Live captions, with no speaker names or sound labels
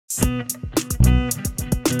Welcome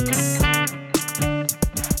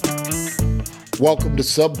to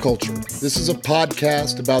Subculture. This is a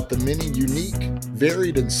podcast about the many unique,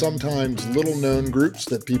 varied, and sometimes little-known groups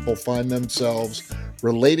that people find themselves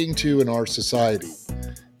relating to in our society.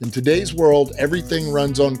 In today's world, everything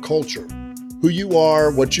runs on culture. Who you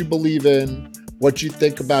are, what you believe in, what you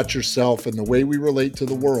think about yourself, and the way we relate to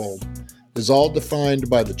the world is all defined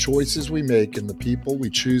by the choices we make and the people we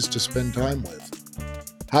choose to spend time with.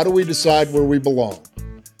 How do we decide where we belong?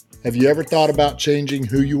 Have you ever thought about changing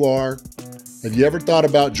who you are? Have you ever thought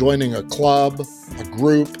about joining a club, a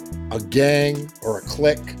group, a gang, or a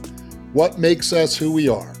clique? What makes us who we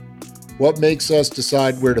are? What makes us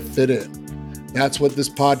decide where to fit in? That's what this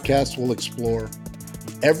podcast will explore.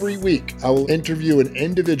 Every week, I will interview an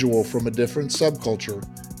individual from a different subculture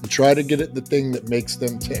and try to get at the thing that makes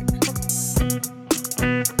them tick.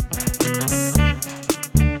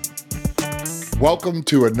 Welcome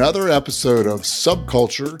to another episode of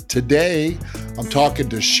Subculture. Today, I'm talking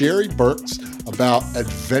to Sherrie Burks about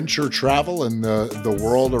adventure travel and the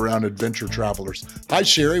world around adventure travelers. Hi,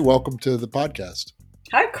 Sherrie. Welcome to the podcast.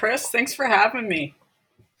 Hi, Chris. Thanks for having me.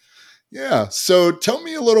 Yeah. So tell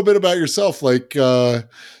me a little bit about yourself.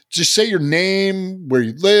 Just say your name, where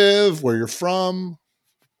you live, where you're from.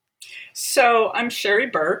 So I'm Sherrie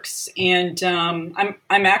Burks, and I'm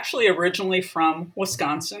actually originally from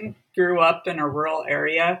Wisconsin. Grew up in a rural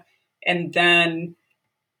area, and then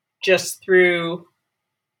just through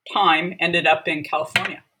time ended up in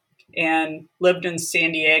California and lived in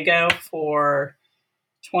San Diego for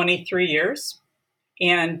 23 years.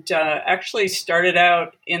 And actually started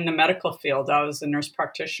out in the medical field. I was a nurse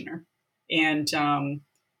practitioner. And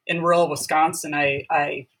in rural Wisconsin,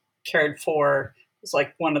 I cared for, it was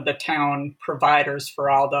like one of the town providers for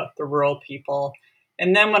all the rural people.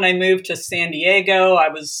 And then when I moved to San Diego, I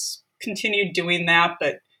continued doing that,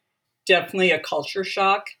 but definitely a culture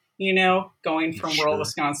shock, going from rural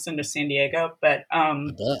Wisconsin to San Diego. But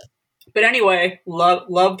anyway,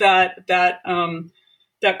 love that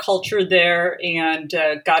culture there, and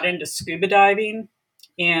got into scuba diving,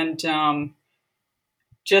 and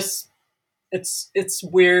just it's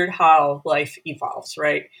weird how life evolves,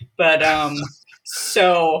 right? But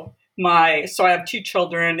so I have two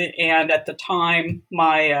children, and at the time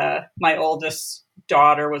my oldest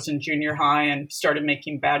daughter was in junior high and started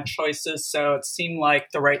making bad choices, so it seemed like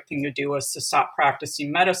the right thing to do was to stop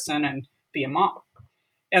practicing medicine and be a mom.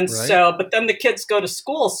 And right. So, but then the kids go to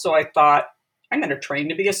school, so I thought, I'm going to train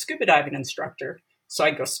to be a scuba diving instructor. So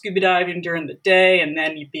I go scuba diving during the day, and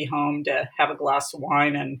then you'd be home to have a glass of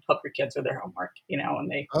wine and help your kids with their homework, and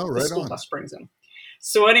the school bus brings them.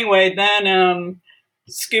 So anyway, then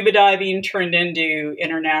scuba diving turned into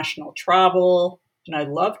international travel, and I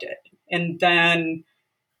loved it. And then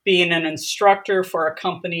being an instructor for a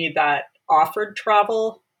company that offered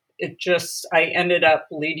travel, I ended up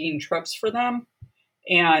leading trips for them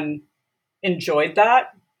and enjoyed that.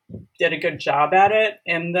 Did a good job at it.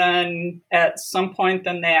 And then at some point,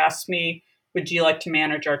 then they asked me, would you like to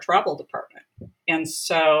manage our travel department? And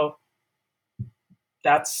so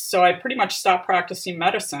I pretty much stopped practicing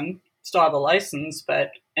medicine, still have a license,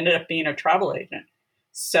 but ended up being a travel agent.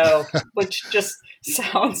 So, which just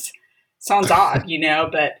sounds odd,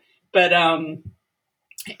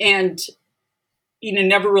 and,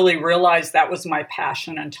 never really realized that was my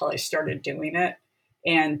passion until I started doing it.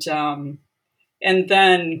 And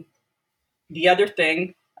then the other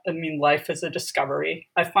thing, life is a discovery.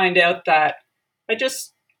 I find out that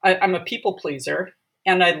I'm a people pleaser,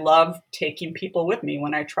 and I love taking people with me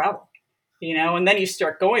when I travel, and then you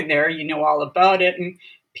start going there, all about it. And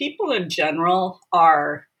people in general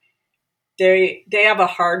they have a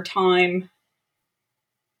hard time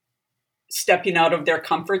stepping out of their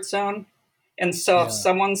comfort zone. And so if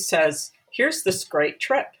someone says, here's this great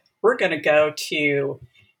trip, we're going to go to,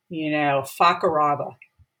 Fakarava,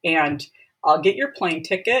 and I'll get your plane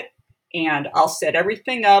ticket and I'll set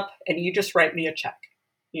everything up and you just write me a check,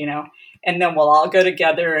 and then we'll all go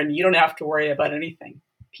together and you don't have to worry about anything.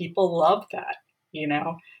 People love that,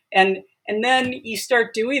 and then you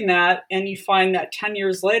start doing that and you find that 10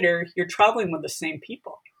 years later, you're traveling with the same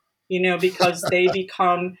people, because they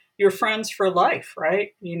become your friends for life,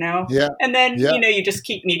 right? Yeah. And then, you just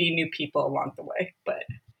keep meeting new people along the way, but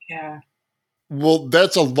yeah. Well,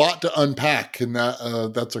 that's a lot to unpack, and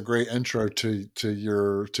that's a great intro to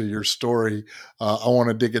your story. I want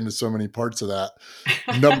to dig into so many parts of that.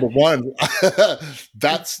 Number one,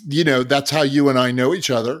 that's how you and I know each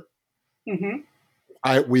other. Mm-hmm.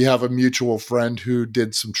 We have a mutual friend who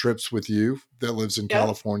did some trips with you that lives in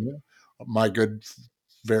California. My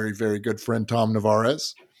very, very good friend Tom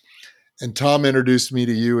Navarez. And Tom introduced me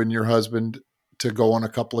to you and your husband to go on a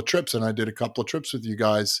couple of trips. And I did a couple of trips with you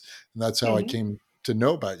guys. And that's how I came to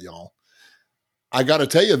know about y'all. I got to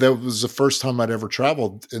tell you, that was the first time I'd ever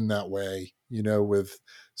traveled in that way, with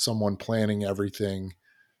someone planning everything.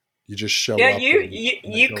 You just show up.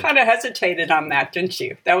 You kind of hesitated on that, didn't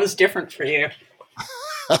you? That was different for you.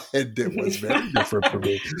 It was very different for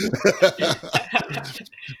me.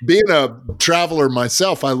 Being a traveler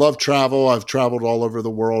myself, I love travel. I've traveled all over the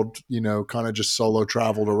world, kind of just solo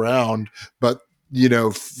traveled around. But,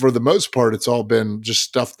 for the most part, it's all been just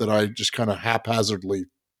stuff that I just kind of haphazardly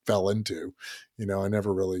fell into. I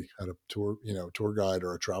never really had a tour guide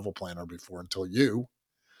or a travel planner before until you.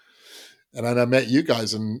 And then I met you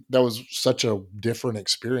guys, and that was such a different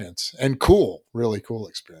experience and cool, really cool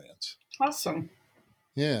experience. Awesome.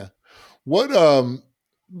 Yeah. What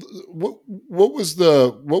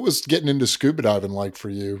was getting into scuba diving like for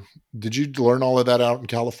you? Did you learn all of that out in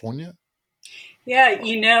California? Yeah,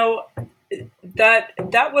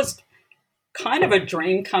 that was kind of a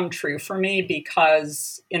dream come true for me,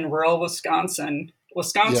 because in rural Wisconsin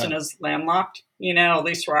is landlocked, at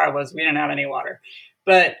least where I was, we didn't have any water.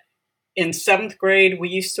 But in 7th grade, we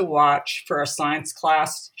used to watch for our science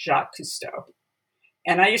class, Jacques Cousteau.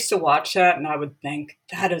 And I used to watch that and I would think,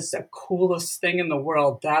 that is the coolest thing in the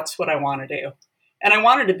world. That's what I want to do. And I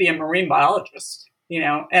wanted to be a marine biologist,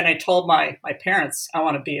 and I told my parents, I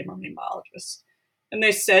want to be a marine biologist. And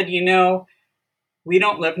they said, we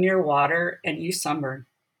don't live near water and you sunburn,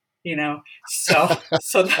 so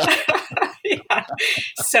that, yeah.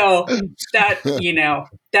 So that,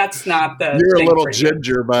 that's not the You're thing a little for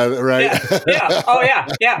ginger, you. by the right. Yeah. Oh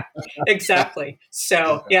yeah. Exactly.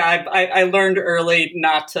 So yeah, I learned early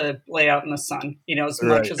not to lay out in the sun, as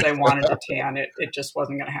much as I wanted to tan. It just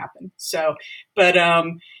wasn't going to happen. So, but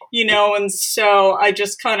and so I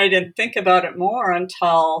just kind of didn't think about it more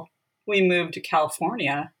until we moved to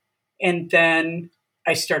California, and then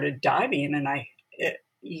I started diving, and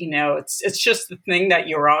it's just the thing that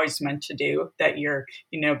you're always meant to do, that you're,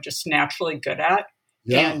 just naturally good at.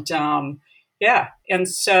 Yeah. And and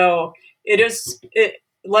so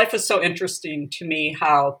life is so interesting to me,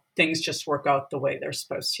 how things just work out the way they're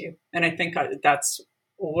supposed to. And I think that's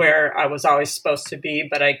where I was always supposed to be.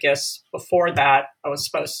 But I guess before that, I was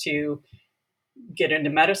supposed to get into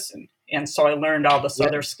medicine. And so I learned all this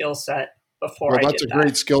other skill set before I did that. That's a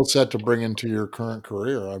great skill set to bring into your current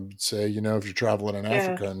career. I would say, if you're traveling in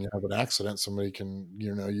Africa and you have an accident, somebody can,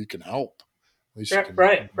 you can help. At least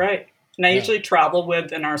Right. And I usually travel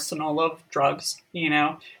with an arsenal of drugs,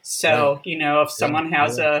 So, if someone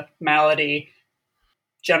has a malady,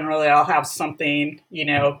 generally I'll have something,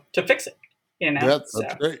 to fix it, That's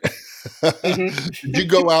great.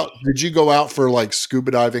 Did you go out for like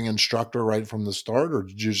scuba diving instructor right from the start, or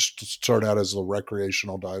did you just start out as a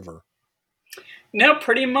recreational diver? No,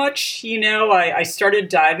 pretty much, I started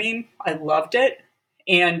diving. I loved it.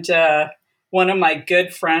 And one of my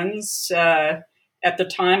good friends at the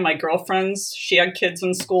time, my girlfriend's, she had kids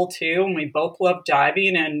in school too, and we both loved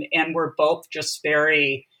diving, and we're both just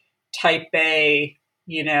very type A,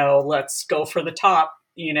 let's go for the top,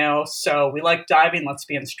 so we like diving, let's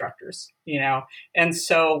be instructors, and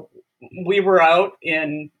so we were out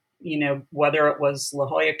in, whether it was La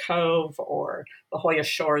Jolla Cove or La Jolla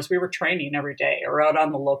Shores, we were training every day, or out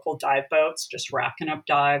on the local dive boats, just racking up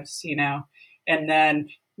dives, and then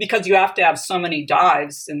because you have to have so many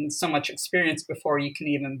dives and so much experience before you can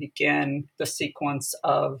even begin the sequence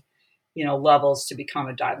of, levels to become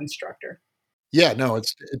a dive instructor. Yeah, no, it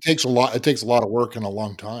takes a lot. It takes a lot of work and a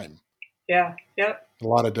long time. Yeah. Yep. A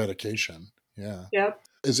lot of dedication. Yeah. Yep.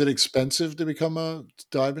 Is it expensive to become a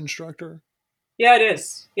dive instructor? Yeah, it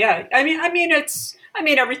is. Yeah. I mean,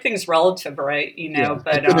 everything's relative, right?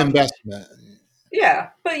 But it's an investment.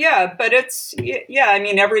 But it's, I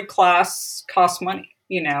mean, every class costs money,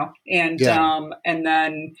 and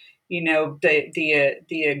then,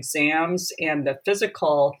 the exams and the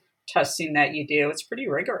physical testing that you do, it's pretty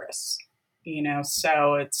rigorous,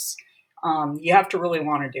 so it's, you have to really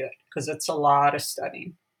want to do it, because it's a lot of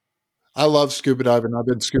studying. I love scuba diving. I've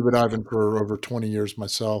been scuba diving for over 20 years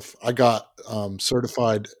myself. I got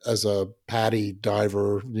certified as a PADI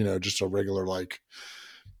diver, just a regular, like,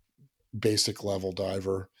 basic level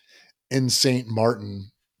diver in St.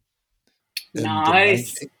 Martin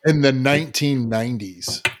Nice. in the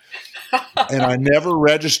 1990s. And I never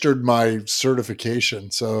registered my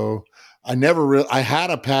certification. So I I had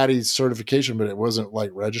a PADI certification, but it wasn't like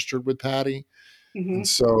registered with PADI. Mm-hmm. And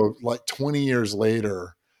so like 20 years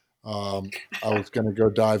later, I was going to go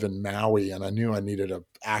dive in Maui, and I knew I needed an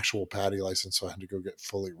actual PADI license. So I had to go get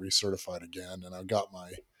fully recertified again. And I got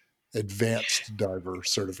my advanced diver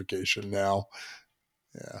certification now.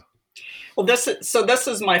 Yeah. Well, this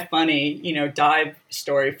is my funny, dive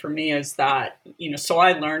story for me is that, so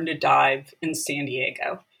I learned to dive in San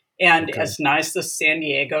Diego. And Okay. as nice as San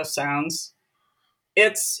Diego sounds,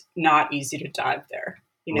 it's not easy to dive there.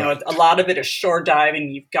 Right. A lot of it is shore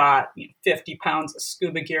diving. You've got 50 pounds of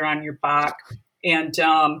scuba gear on your back. And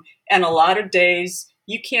a lot of days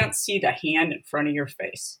you can't see the hand in front of your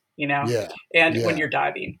face, Yeah. and when Yeah. you're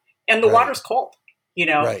diving and the Right. water's cold,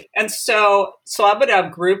 Right. and so I would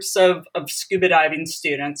have groups of scuba diving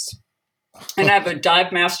students, and I have a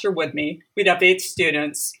dive master with me. We'd have 8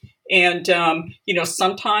 students. And,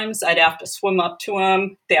 sometimes I'd have to swim up to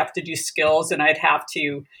them. They have to do skills, and I'd have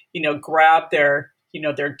to, grab their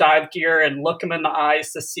dive gear and look them in the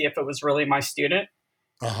eyes to see if it was really my student,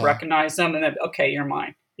 recognize them, and then, okay, you're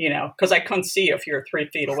mine, because I couldn't see you if you're 3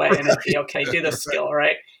 feet away, and it'd be, okay, do the skill,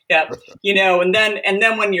 right? Yeah. And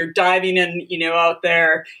then when you're diving in, out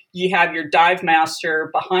there, you have your dive master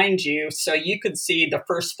behind you. So you could see the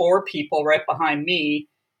first 4 people right behind me,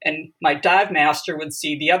 and my dive master would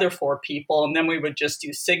see the other 4 people. And then we would just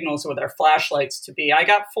do signals with our flashlights to be, I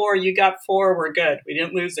got 4, you got 4, we're good. We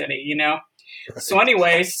didn't lose any, Right. So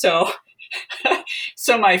anyway, so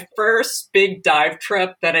my first big dive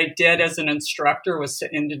trip that I did as an instructor was to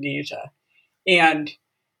Indonesia. And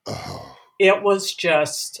it was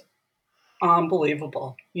just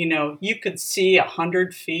unbelievable. You could see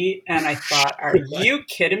 100 feet, and I thought, are you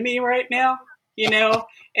kidding me right now?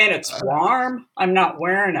 And it's warm. I'm not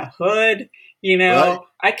wearing a hood. Right.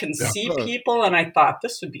 I can see people, and I thought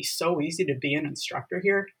this would be so easy to be an instructor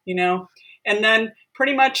here, And then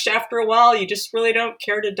pretty much after a while, you just really don't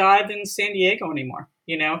care to dive in San Diego anymore,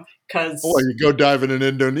 because you go diving in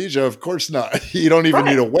Indonesia, of course not. You don't even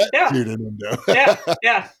need a wetsuit in Indo.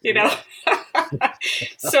 Yeah.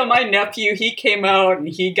 So my nephew, he came out, and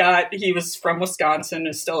he was from Wisconsin,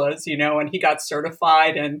 and still is, and he got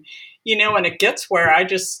certified, and and it gets where I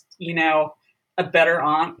just, a better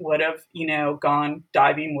aunt would have, gone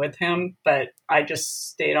diving with him, but I just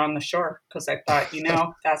stayed on the shore because I thought,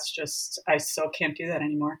 that's just, I still can't do that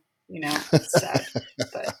anymore. It's sad,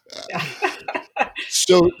 but yeah.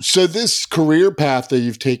 So this career path that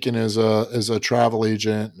you've taken as a travel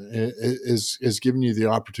agent is giving you the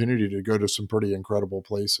opportunity to go to some pretty incredible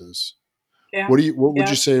places. Yeah. What would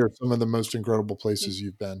you say are some of the most incredible places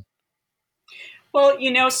you've been? Well,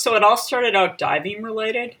 so it all started out diving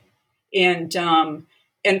related, and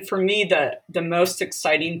for me, the most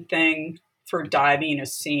exciting thing for diving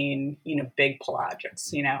is seeing big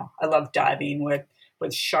pelagics. I love diving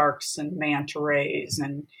with sharks and manta rays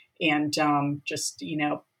and just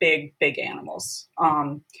big animals.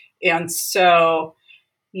 And so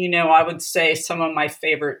I would say some of my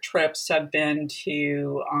favorite trips have been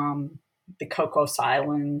to the Cocos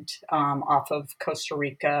Island off of Costa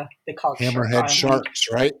Rica. They call it Shark Hammerhead Island. sharks,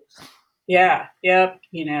 right? Yeah, yep.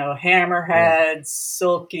 Hammerheads,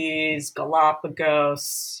 silkies,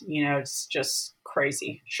 Galapagos, it's just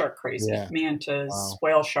crazy, shark crazy. Yeah. Mantas,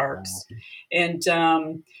 whale sharks.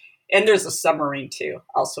 Wow. And there's a submarine too,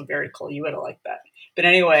 also very cool. You would have liked that. But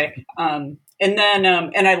anyway, and then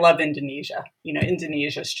and I love Indonesia.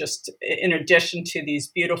 Indonesia is just, in addition to these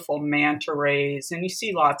beautiful manta rays, and you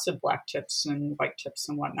see lots of black tips and white tips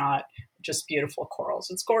and whatnot, just beautiful corals.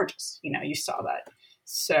 It's gorgeous. You saw that.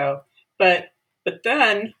 So, but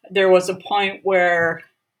then there was a point where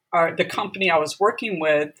the company I was working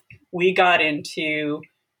with, we got into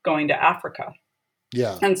going to Africa.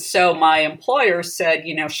 Yeah. And so my employer said,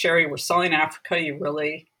 Sherrie, we're selling Africa. You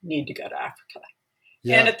really need to go to Africa.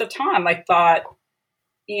 Yeah. And at the time I thought,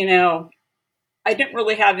 I didn't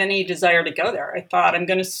really have any desire to go there. I thought, I'm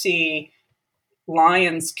going to see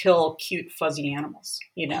lions kill cute, fuzzy animals,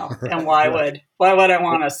 right, and why would I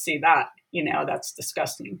want to see that? That's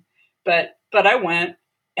disgusting. But I went,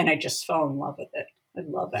 and I just fell in love with it. I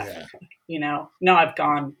love Africa. Now I've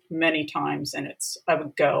gone many times, and I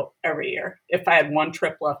would go every year. If I had one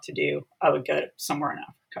trip left to do, I would go somewhere in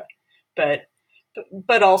Africa.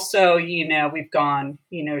 But also, we've gone,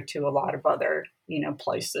 to a lot of other,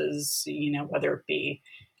 places, whether it be,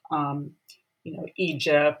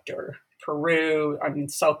 Egypt or Peru,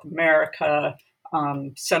 South America,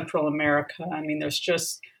 Central America. There's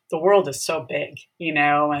just, the world is so big,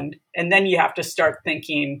 and then you have to start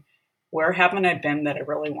thinking, where haven't I been that I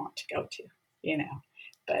really want to go to,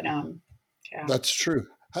 but yeah. That's true.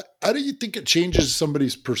 How do you think it changes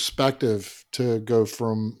somebody's perspective to go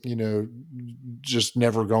from, just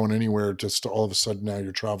never going anywhere, just to all of a sudden now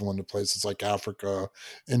you're traveling to places like Africa,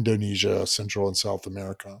 Indonesia, Central and South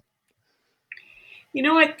America?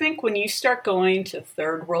 I think when you start going to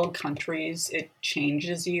third world countries, it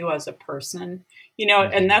changes you as a person, and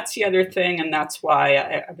Mhm. that's the other thing. And that's why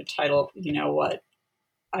I have a title, what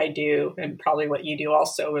I do, and probably what you do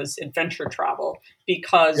also, is adventure travel, Yeah.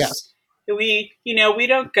 because we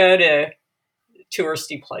don't go to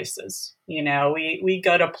touristy places. We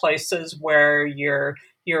go to places where you're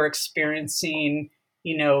experiencing,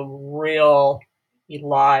 real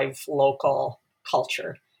live local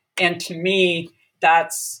culture. And to me,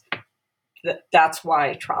 that's that's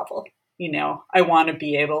why I travel. I want to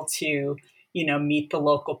be able to, meet the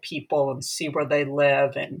local people and see where they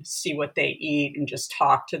live and see what they eat and just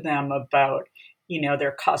talk to them about,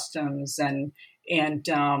 their customs and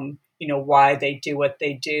why they do what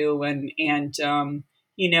they do. And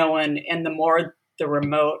the more the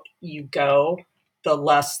remote you go, the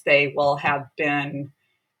less they will have been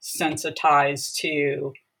sensitized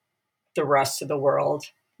to the rest of the world,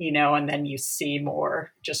 and then you see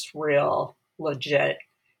more just real, legit,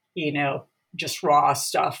 you know, just raw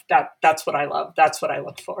stuff. That's what I love. That's what I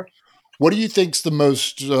look for. What do you think's the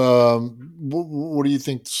most? What do you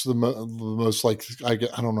think's the most like? I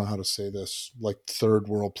don't know how to say this. Like third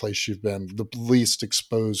world place you've been, the least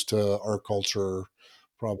exposed to our culture,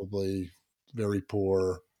 probably very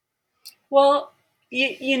poor. Well,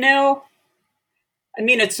 it's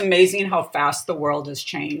amazing how fast the world has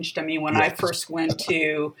changed. When I Yeah, first went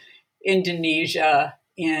to Indonesia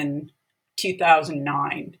in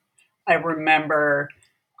 2009, I remember,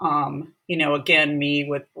 again, me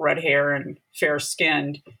with red hair and fair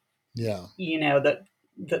skinned, yeah. that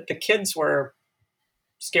the kids were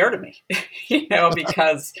scared of me,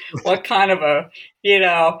 because what kind of a, you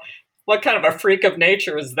know, what kind of a freak of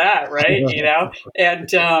nature is that, right? And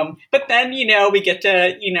but then we get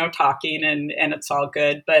to talking and it's all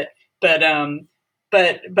good, but um,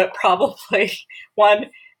 but probably one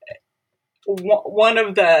one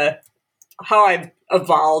of the how I've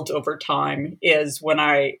evolved over time is when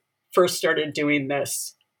I first started doing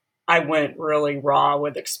this, I went really raw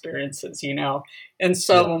with experiences. And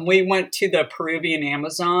so Yeah. when we went to the Peruvian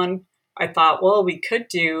Amazon, I thought, well, we could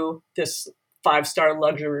do this 5-star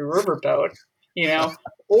luxury riverboat, you know,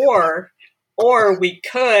 or we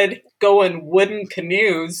could go in wooden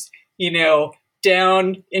canoes,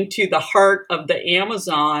 down into the heart of the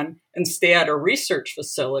Amazon and stay at a research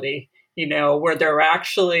facility, where they're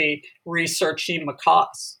actually researching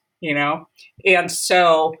macaws. And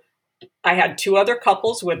so I had 2 other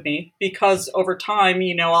couples with me, because over time,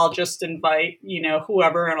 I'll just invite,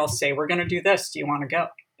 whoever, and I'll say, we're going to do this. Do you want to go?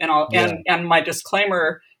 And I'll, Yeah. and my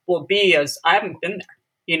disclaimer will be is I haven't been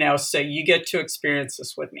there, so you get to experience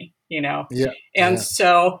this with me. Yeah. And Yeah.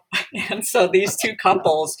 so, and so these 2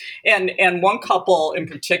 couples, and one couple in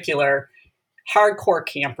particular, hardcore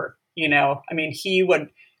camper, he would,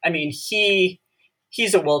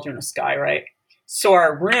 he's a wilderness guy, right? So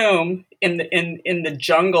our room in the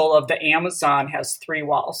jungle of the Amazon has 3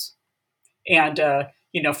 walls, and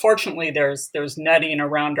fortunately there's netting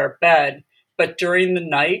around our bed. But during the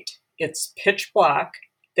night, it's pitch black.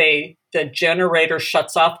 The generator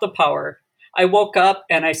shuts off the power. I woke up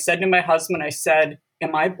and I said to my husband, I said,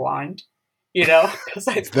 "Am I blind?" Because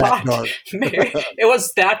I It's that thought dark. maybe it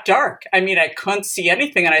was that dark. I couldn't see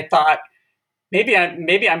anything, and I thought, maybe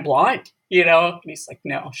I'm blind. And he's like,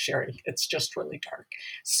 "No, Sherrie, it's just really dark."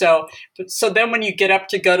 So then when you get up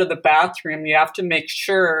to go to the bathroom, you have to make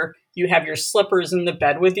sure you have your slippers in the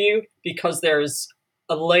bed with you, because there's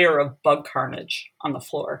a layer of bug carnage on the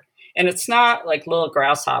floor. And it's not like little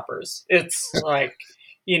grasshoppers. It's like,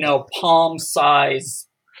 palm size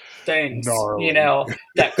things, Gnarly.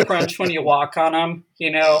 that crunch when you walk on them,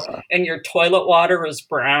 and your toilet water is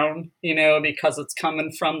brown, because it's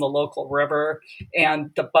coming from the local river,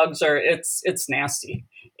 and the bugs it's nasty.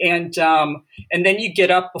 And then you get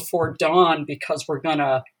up before dawn, because we're going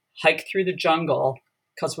to hike through the jungle,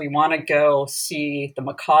 because we want to go see the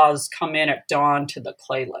macaws come in at dawn to the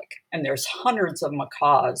clay lick. And there's hundreds of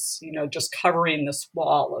macaws, just covering this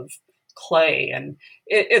wall of clay. And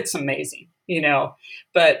it's amazing.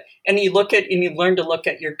 But and you learn to look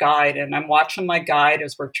at your guide. And I'm watching my guide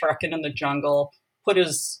as we're trekking in the jungle put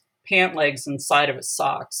his pant legs inside of his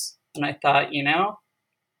socks, and I thought,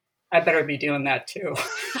 I better be doing that too.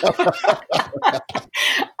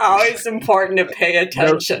 Always important to pay Note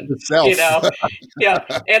attention, to self. yeah.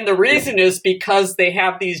 And the reason is because they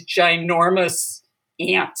have these ginormous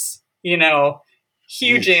ants,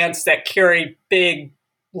 huge Jeez. ants that carry big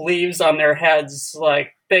leaves on their heads,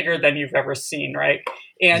 like bigger than you've ever seen, right?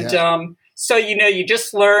 And Yeah. so you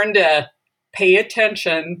just learn to pay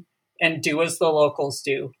attention and do as the locals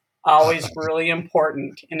do. always really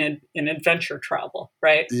important in adventure travel,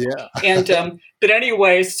 right? Yeah. And but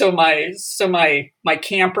anyway, so my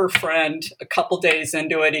camper friend, a couple days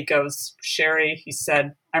into it, he goes, Sherrie, he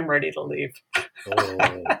said, I'm ready to leave.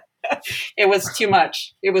 Oh. It was too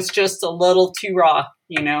much. It was just a little too raw,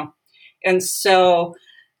 And so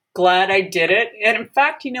glad I did it. And in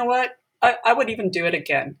fact, you know what? I would even do it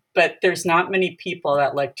again. But there's not many people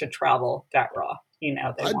that like to travel that raw. They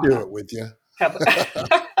I'd want do to it with you. have.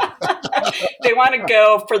 They want to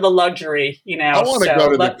go for the luxury, I want to go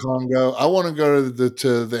So to the Congo. I want to go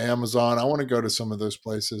to the Amazon. I want to go to some of those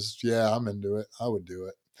places. Yeah, I'm into it. I would do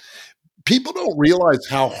it. People don't realize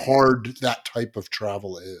how hard that type of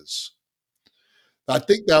travel is. I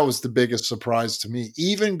think that was the biggest surprise to me.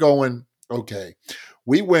 Even going, okay,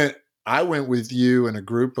 I went with you and a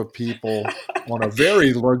group of people on a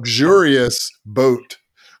very luxurious boat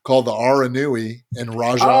called the Aranui in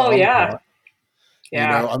Raja Oh Ampat.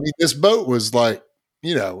 yeah, I mean, this boat was like,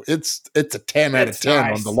 it's a 10 out of it's 10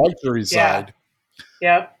 on the nice. luxury Yeah, side.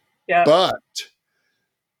 yep. But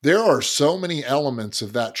there are so many elements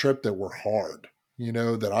of that trip that were hard,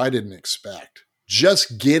 that I didn't expect.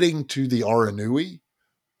 Just getting to the Aranui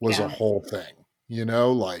was a Yeah. whole thing,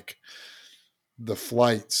 like the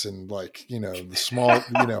flights and the small,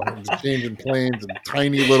 the changing planes and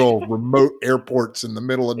tiny little remote airports in the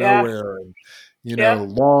middle of Yeah. nowhere and, Yep.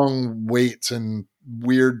 long waits and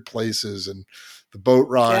weird places and the boat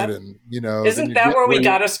ride. Yep. And, then Isn't you that get where we ready.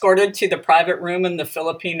 got escorted to the private room in the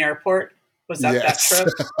Philippine airport? Was that Yes. trip?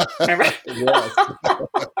 Remember? Yes.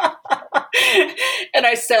 And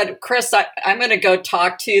I said, Chris, I'm going to go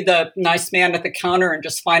talk to the nice man at the counter and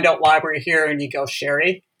just find out why we're here. And you go,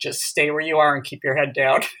 Sherrie, just stay where you are and keep your head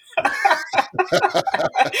down.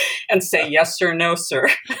 And say yes or no, sir.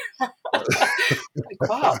 Like,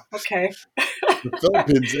 wow, okay. The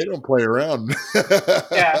Philippines, they don't play around.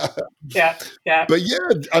 Yeah. But yeah,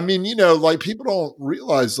 I mean, people don't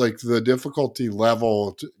realize the difficulty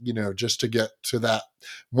level, just to get to that.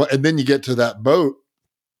 And then you get to that boat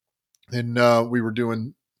and we were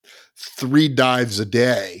doing 3 dives a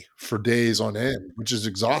day for days on end, which is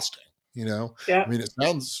exhausting, Yeah. I mean, it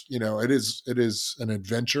sounds, it is an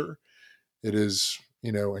adventure. It is,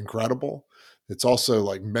 incredible. It's also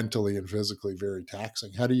like mentally and physically very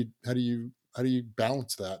taxing. How do you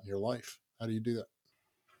balance that in your life? How do you do that?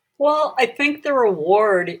 Well, I think the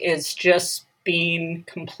reward is just being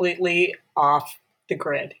completely off the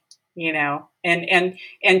grid,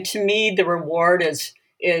 and to me, the reward is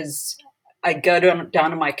I go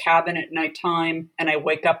down to my cabin at nighttime and I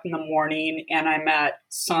wake up in the morning and I'm at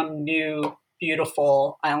some new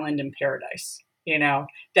beautiful island in paradise,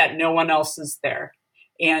 that no one else is there.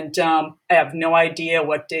 And I have no idea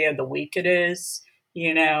what day of the week it is,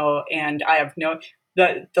 and I have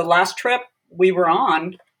the last trip we were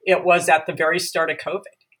on, it was at the very start of COVID,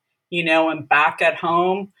 and back at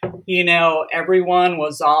home, everyone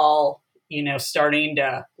was all, starting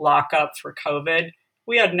to lock up for COVID.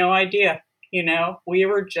 We had no idea, we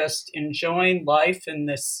were just enjoying life in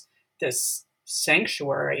this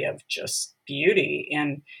sanctuary of just beauty.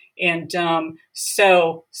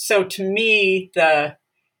 So to me,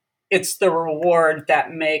 it's the reward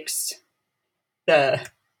that makes the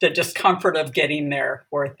discomfort of getting there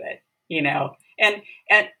worth it, and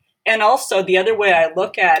and also the other way I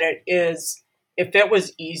look at it is if it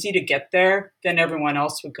was easy to get there, then everyone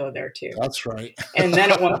else would go there too. That's right. And then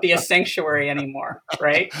it won't be a sanctuary anymore,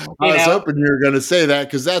 right? I was hoping you were going to say that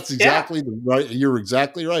because that's exactly Yeah. You're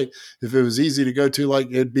exactly right. If it was easy to go to,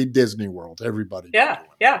 it'd be Disney World. Everybody. Yeah.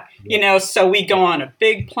 So we go on a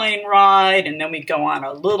big plane ride, and then we go on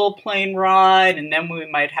a little plane ride, and then we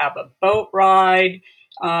might have a boat ride.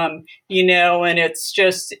 And it's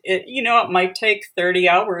just, it might take 30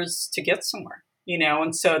 hours to get somewhere,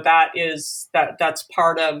 and so that's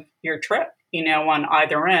part of your trip, on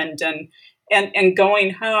either end. And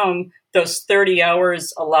going home, those 30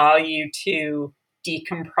 hours allow you to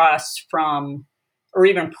decompress from, or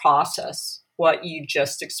even process what you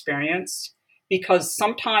just experienced, because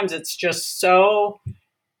sometimes it's just so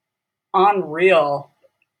unreal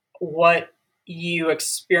what you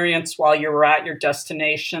experience while you were at your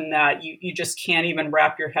destination that you just can't even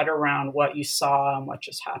wrap your head around what you saw and what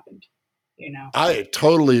just happened. I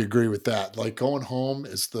totally agree with that. Going home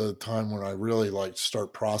is the time when I really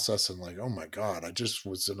start processing oh my God, I just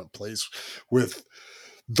was in a place with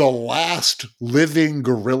the last living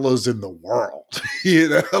gorillas in the world. We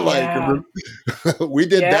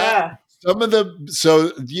did that.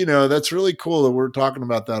 That's really cool that we're talking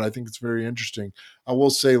about that. I think it's very interesting. I will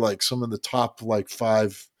say some of the top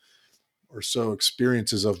 5 or so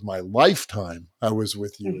experiences of my lifetime, I was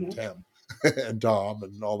with you and Tim. and Tom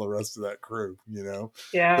and all the rest of that crew,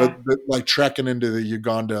 Yeah. like trekking into the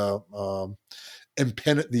Uganda,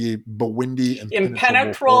 the Bwindi impenetrable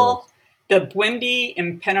Impenetrable, forest. the Bwindi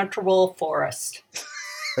impenetrable forest.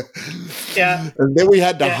 Yeah. And then we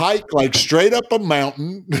had to Yeah. hike like straight up a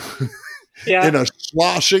mountain in Yeah. a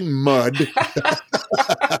sloshing mud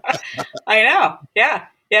I know. Yeah.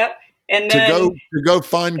 Yeah. And to then, go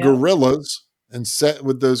find yeah. gorillas and set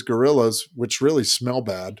with those gorillas, which really smell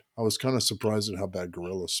bad. I was kind of surprised at how bad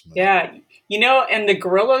gorillas smell. Yeah. And the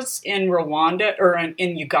gorillas in Rwanda or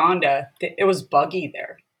in Uganda, it was buggy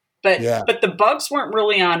there. Yeah. But the bugs weren't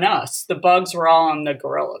really on us. The bugs were all on the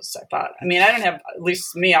gorillas, I thought. I mean, I didn't have, at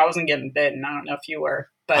least me, I wasn't getting bitten. I don't know if you were,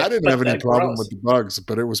 I didn't but have any the problem with gorillas. the bugs,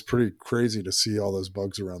 but it was pretty crazy to see all those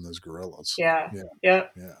bugs around those gorillas. Yeah. Yeah. Yeah.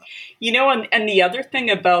 Yeah. And the other thing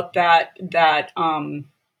about that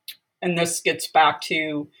and this gets back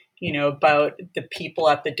to, about the people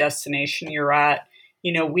at the destination you're at.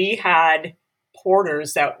 We had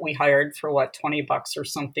porters that we hired for what, $20 or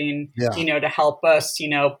something, Yeah. to help us,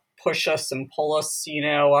 push us and pull us,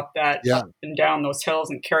 Yeah. up and down those hills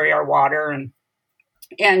and carry our water.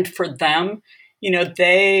 And for them,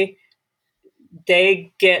 they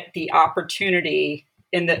get the opportunity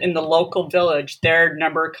in the local village. Their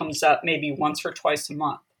number comes up maybe once or twice a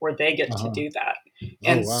month where they get to Uh-huh. do that. Oh,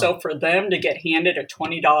 And wow. so for them to get handed a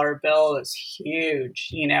 $20 bill is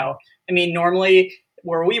huge. I mean, normally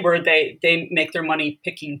where we were, they make their money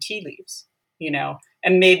picking tea leaves,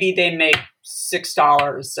 and maybe they make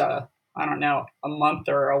 $6, I don't know, a month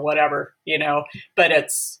or whatever, but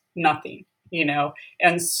it's nothing,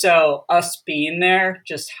 and so us being there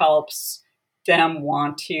just helps them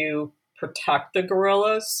want to protect the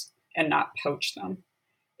gorillas and not poach them.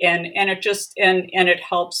 And it just and it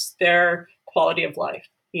helps their quality of life,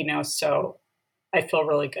 so I feel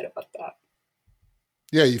really good about that.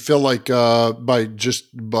 Yeah, you feel like by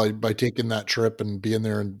taking that trip and being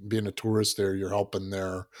there and being a tourist there, you're helping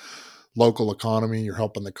their local economy. You're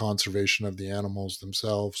helping the conservation of the animals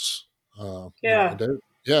themselves. Yeah.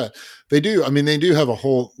 Yeah, they do. I mean, they do have a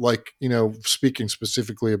whole like speaking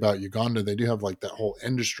specifically about Uganda, they do have like that whole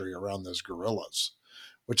industry around those gorillas,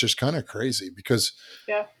 which is kind of crazy because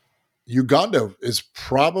Yeah. Uganda is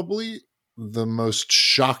probably the most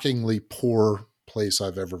shockingly poor place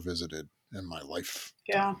I've ever visited in my Yeah.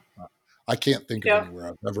 lifetime. I can't think of Yeah. anywhere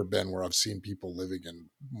I've ever been where I've seen people living in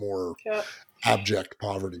more Yeah. abject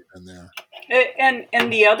poverty than there.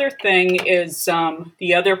 And the other thing is,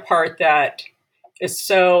 the other part that is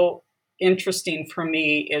so interesting for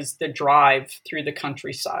me is the drive through the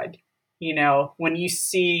countryside. When you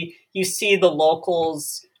see the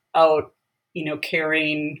locals out,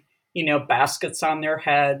 carrying, baskets on their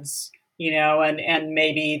heads, and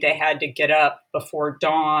maybe they had to get up before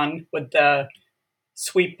dawn with the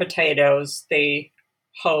sweet potatoes they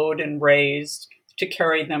hoed and raised to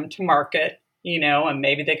carry them to market, and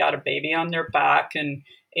maybe they got a baby on their back. And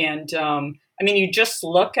I mean, you just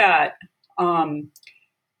look at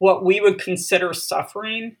what we would consider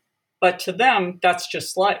suffering, but to them, that's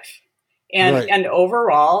just life. And Right. and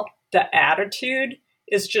overall, the attitude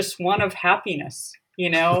is just one of happiness.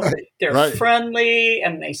 Right. They're Right. friendly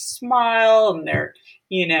and they smile and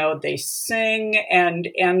they sing and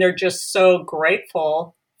they're just so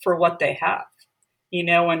grateful for what they have.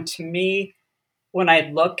 And to me, when I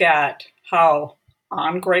look at how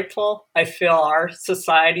ungrateful I feel our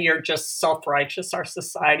society or just self-righteous our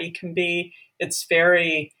society can be, it's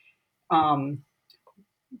very um,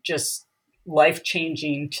 just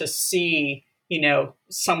life-changing to see,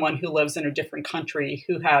 someone who lives in a different country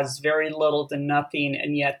who has very little to nothing,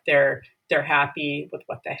 and yet they're happy with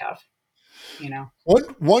what they have.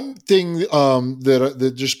 One thing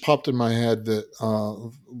that just popped in my head that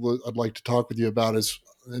I'd like to talk with you about is,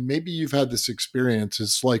 and maybe you've had this experience,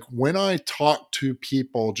 is like when I talk to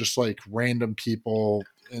people, just like random people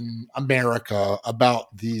in America,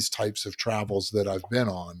 about these types of travels that I've been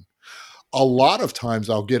on, a lot of times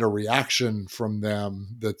I'll get a reaction from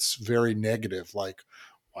them that's very negative, like,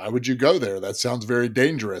 why would you go there? That sounds very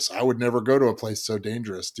dangerous. I would never go to a place so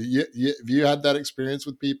dangerous. Have you had that experience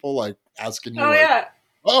with people like asking you Oh like, yeah,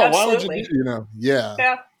 oh, why would you do, absolutely. Yeah.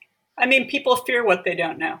 Yeah, I mean, people fear what they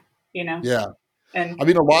don't know. Yeah. And I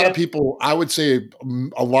mean, a lot of yeah. people, I would say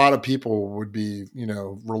a lot of people would be,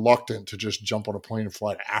 reluctant to just jump on a plane and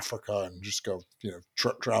fly to Africa and just go,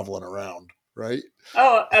 traveling around. Right.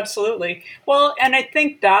 Oh, absolutely. Well, and I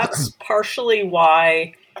think that's partially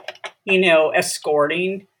why,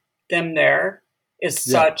 escorting them there is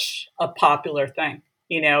Yeah. such a popular thing,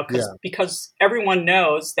 Yeah. because everyone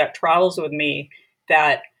knows that travels with me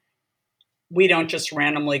that we don't just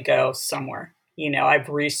randomly go somewhere. I've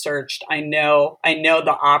researched. I know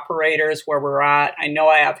the operators where we're at. I know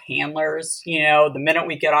I have handlers. The minute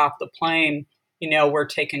we get off the plane, we're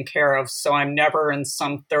taken care of. So I'm never in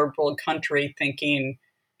some third world country thinking,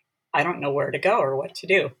 I don't know where to go or what to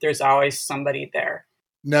do. There's always somebody there.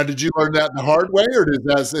 Now, did you learn that the hard way, or is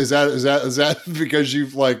that because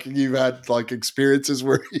you've had like experiences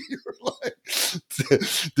where you were like,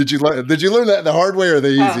 did you learn that the hard way or the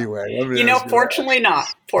easy way? Fortunately not.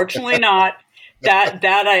 Fortunately not. That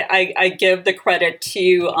I give the credit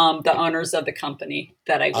to the owners of the company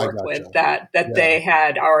that I work with. That they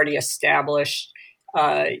had already established,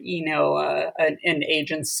 an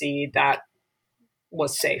agency that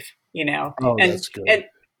was safe. That's good.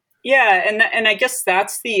 And I guess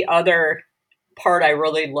that's the other part I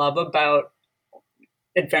really love about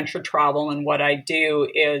adventure travel and what I do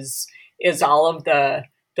is all of the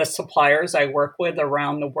suppliers I work with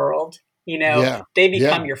around the world. They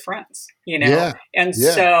become your friends. And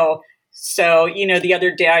so the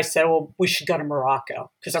other day I said, well, we should go to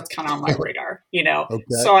Morocco because that's kind of on my radar. Okay.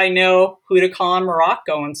 So I know who to call in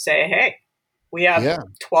Morocco and say, hey, we have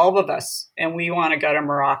 12 of us and we want to go to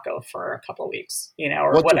Morocco for a couple of weeks,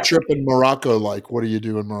 or what's whatever. a trip in Morocco like? What do you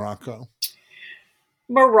do in Morocco?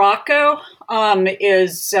 Morocco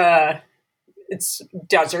is it's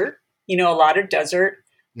desert, a lot of desert.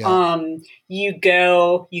 Yeah. You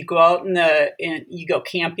go out you go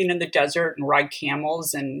camping in the desert and ride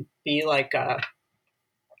camels and be like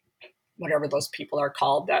whatever those people are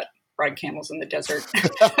called that ride camels in the desert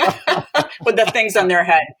with the things on their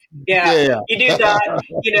head. Yeah. You do that,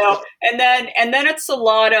 and then it's a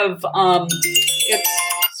lot of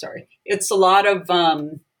it's a lot of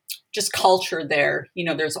just culture there.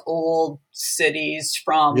 There's old cities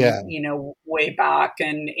from, way back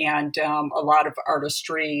and a lot of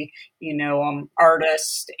artistry,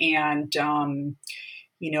 artists and,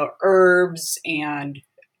 herbs and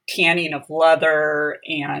tanning of leather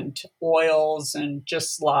and oils and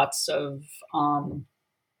just lots of,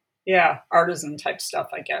 artisan type stuff,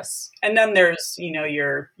 I guess. And then there's,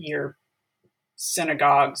 your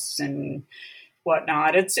synagogues and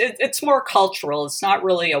whatnot. It's more cultural. It's not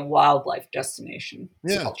really a wildlife destination.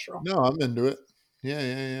 It's cultural. No, I'm into it.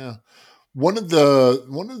 Yeah. One of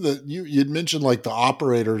the you'd mentioned like the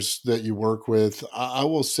operators that you work with. I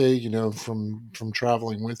will say, from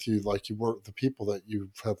traveling with you, like the people that you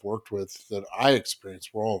have worked with that I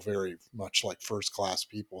experienced were all very much like first class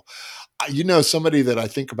people. Somebody that I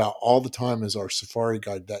think about all the time is our safari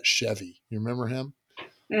guide, that Chevy. You remember him?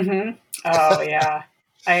 Mm-hmm. Oh yeah,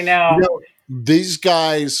 I know. These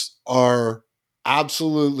guys are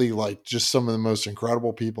absolutely like just some of the most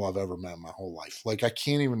incredible people I've ever met in my whole life. Like I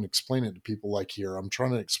can't even explain it to people like here. I'm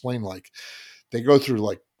trying to explain like they go through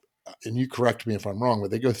like, and you correct me if I'm wrong,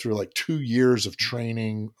 but they go through like 2 years of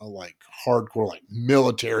training, like hardcore, like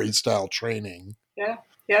military style training. Yeah.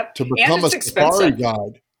 Yep. To become a safari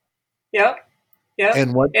guide. Yep.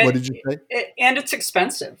 And what did you say? And it's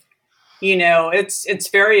expensive. It's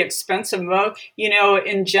very expensive.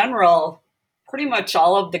 In general, pretty much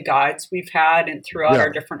all of the guides we've had and throughout our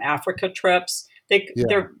different Africa trips,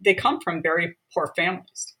 they come from very poor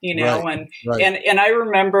families, and I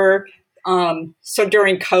remember, so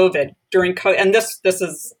during COVID, and this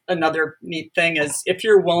is another neat thing is if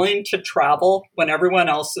you're willing to travel when everyone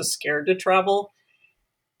else is scared to travel,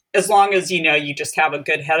 as long as, you just have a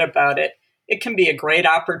good head about it, it can be a great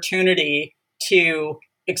opportunity to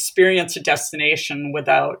experience a destination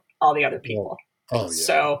without all the other people. Oh, yeah.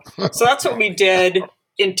 So that's what we did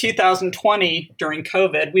in 2020 during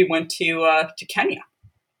COVID. We went to Kenya,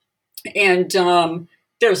 and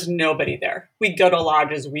there's nobody there. We'd go to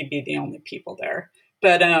lodges, we'd be the only people there.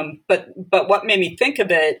 But what made me think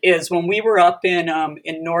of it is when we were up in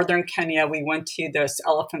northern Kenya, we went to this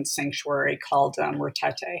elephant sanctuary called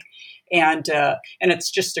Rutete, and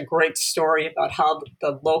it's just a great story about how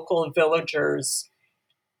the local villagers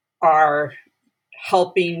are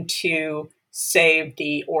helping to save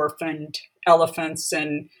the orphaned elephants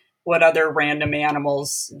and what other random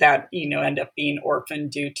animals that end up being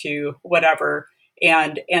orphaned due to whatever,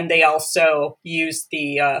 and they also use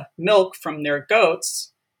the milk from their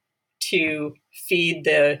goats to feed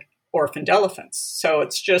the orphaned elephants. So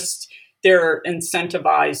it's just they're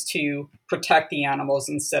incentivized to protect the animals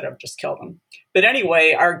instead of just kill them. But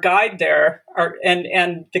anyway, our guide there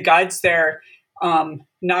and the guides there,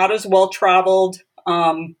 not as well traveled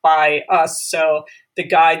by us. So the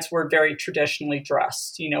guides were very traditionally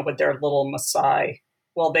dressed, with their little Maasai.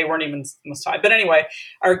 Well, they weren't even Maasai, but anyway,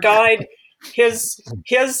 our guide, his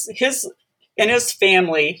and his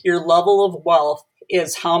family, your level of wealth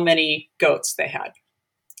is how many goats they had.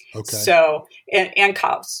 Okay. So and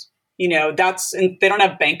cows, and they don't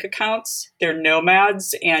have bank accounts. They're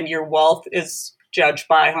nomads, and your wealth is judged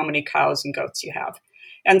by how many cows and goats you have.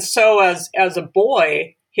 And so as a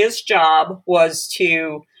boy, his job was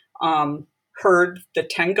to herd the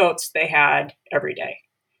 10 goats they had every day.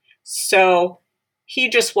 So he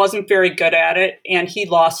just wasn't very good at it, and he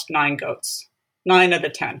lost 9 goats, 9 of the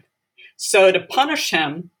 10. So to punish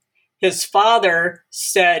him, his father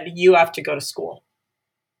said, "You have to go to school."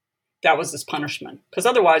 That was his punishment, because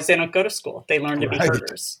otherwise they don't go to school. They learn to be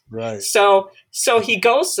herders. Right. So he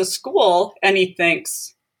goes to school and he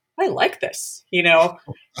thinks, "I like this.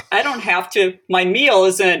 I don't have to, my meal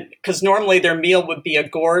isn't," because normally their meal would be a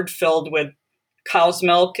gourd filled with cow's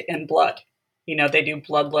milk and blood. They do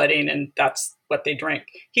bloodletting, and that's what they drink.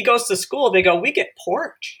 He goes to school. They go, "We get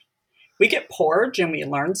porridge. We get porridge and we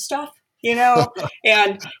learn stuff." So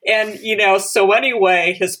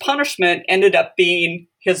anyway, his punishment ended up being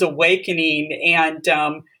his awakening, and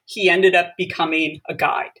he ended up becoming a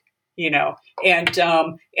guide,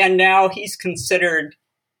 and now he's considered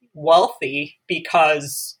wealthy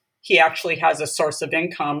because he actually has a source of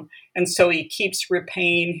income. And so he keeps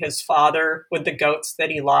repaying his father with the goats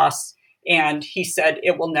that he lost. And he said,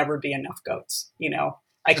 "It will never be enough goats.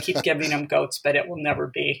 I keep giving him goats, but that debt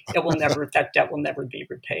will never be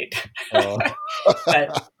repaid." But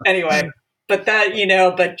anyway, but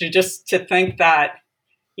just to think that,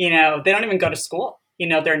 they don't even go to school.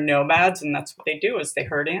 They're nomads, and that's what they do, is they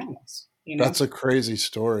herd animals. That's a crazy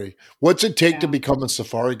story. What's it take to become a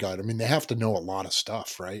safari guide? I mean, they have to know a lot of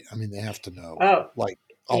stuff, right? I mean, they have to know a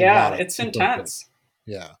lot of it's intense.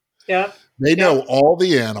 Yeah. Yeah. They know all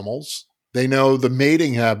the animals. They know the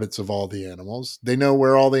mating habits of all the animals. They know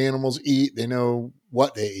where all the animals eat. They know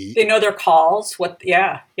what they eat. They know their calls. Where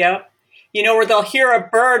they'll hear a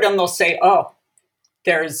bird and they'll say, "Oh,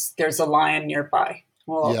 there's a lion nearby."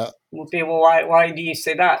 Well, why do you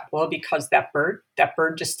say that? Well, because that bird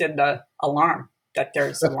just did the alarm that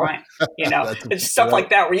there's a lion. It's stuff like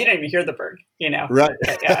that where you didn't even hear the bird. Right?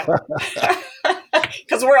 Yeah.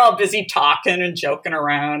 Because we're all busy talking and joking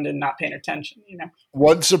around and not paying attention.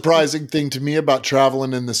 One surprising thing to me about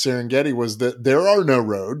traveling in the Serengeti was that there are no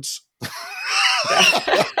roads.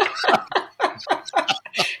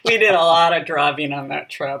 We did a lot of driving on that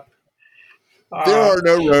trip. There are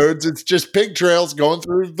no roads. It's just pig trails going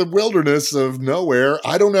through the wilderness of nowhere.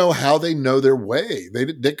 I don't know how they know their way.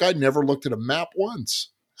 That guy never looked at a map once.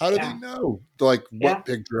 How do they know, what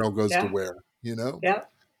pig trail goes to where? Yeah.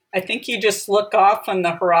 I think you just look off on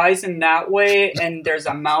the horizon that way, and there's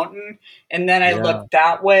a mountain, and then I look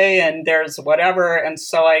that way, and there's whatever, and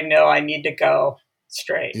so I know I need to go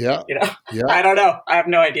straight. Yeah. I don't know. I have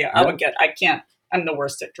no idea. I can't. I'm the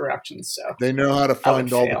worst at directions. So they know how to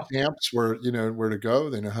find all the camps where to go.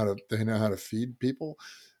 They know how to feed people.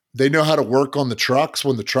 They know how to work on the trucks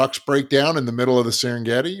when the trucks break down in the middle of the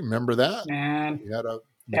Serengeti. Remember that? Man. We had a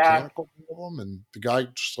mechanical problem, and the guy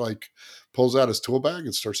just pulls out his tool bag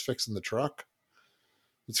and starts fixing the truck.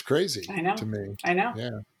 It's crazy to me. I know.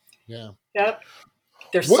 Yeah. Yep.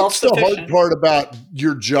 They're What's the self-sufficient. hard part about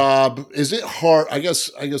your job? Is it hard? I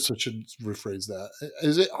guess I should rephrase that.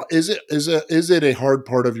 Is it a hard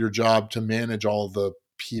part of your job to manage all the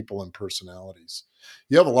people and personalities?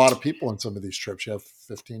 You have a lot of people in some of these trips. You have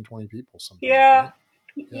 15, 20 people sometimes. Yeah. Right?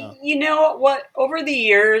 Yeah. You know what? Over the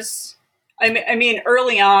years, I mean,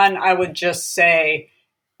 early on, I would just say,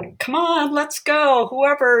 "Come on, let's go.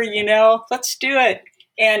 Whoever, let's do it."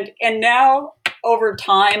 And now, over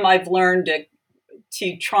time, I've learned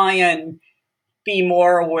to try and be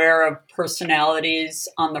more aware of personalities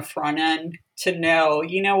on the front end, to know,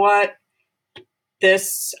 what,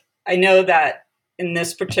 I know that in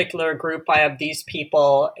this particular group, I have these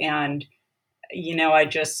people, and, you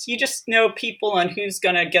just know people and who's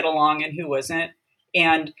going to get along and who isn't.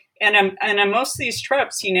 And on most of these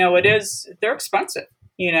trips, they're expensive,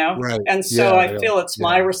 Right. And so I feel it's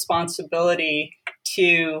my responsibility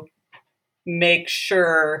to make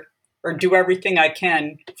sure or do everything I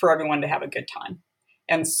can for everyone to have a good time.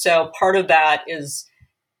 And so part of that is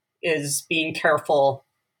being careful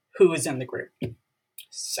who is in the group.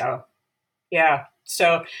 So, yeah.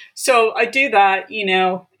 So I do that,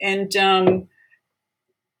 and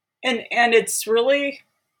it's really,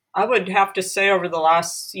 I would have to say, over the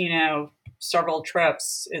last, several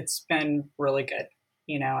trips, it's been really good.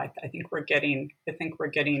 I think we're getting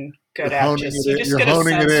good at just, you're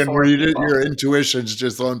honing it in where your intuition's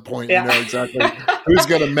just on point. You know exactly who's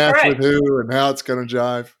going to match with who and how it's going to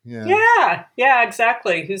jive. Yeah,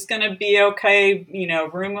 exactly. Who's going to be okay,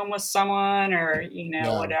 rooming with someone or,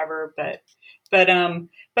 whatever. But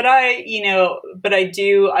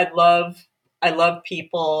I love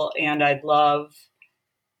people, and I love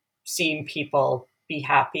seeing people be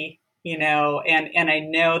happy, and I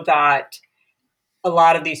know that a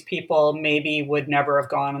lot of these people maybe would never have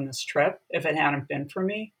gone on this trip if it hadn't been for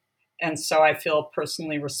me. And so I feel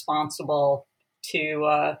personally responsible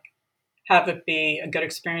to have it be a good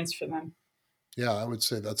experience for them. Yeah, I would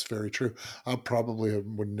say that's very true. I probably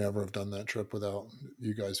would never have done that trip without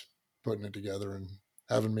you guys putting it together and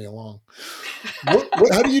having me along.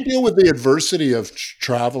 How do you deal with the adversity of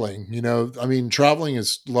traveling? I mean, traveling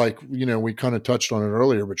is like, we kind of touched on it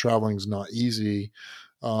earlier, but traveling is not easy.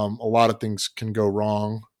 A lot of things can go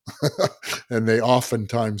wrong, and they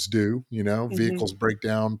oftentimes do. Vehicles break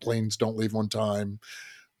down, planes don't leave on time,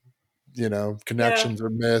 Yeah, connections are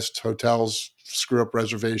missed, hotels screw up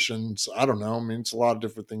reservations. I don't know. I mean, it's a lot of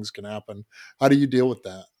different things can happen. How do you deal with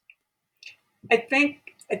that? I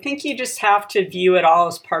think you just have to view it all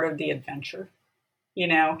as part of the adventure.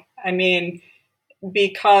 I mean,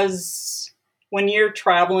 because when you're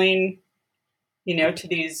traveling, to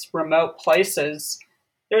these remote places,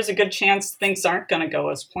 there's a good chance things aren't going to go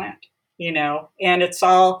as planned, and it's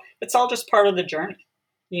all just part of the journey,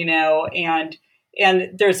 and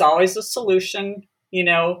there's always a solution,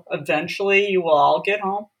 eventually you will all get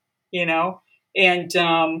home, you know, and,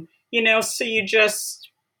 so you just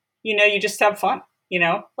have fun,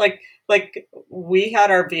 like we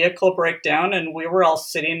had our vehicle break down and we were all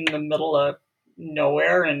sitting in the middle of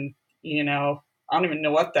nowhere and, I don't even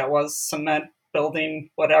know what that was, cement building,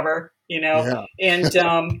 whatever, Yeah. and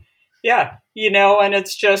yeah, and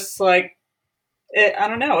it's just like I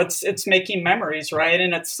don't know, it's making memories, right?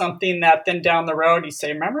 And it's something that then down the road you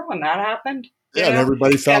say, remember when that happened? Yeah. And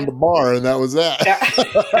everybody found And the bar, and that was that. yeah,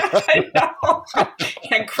 I know.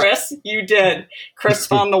 And Chris, you did. Chris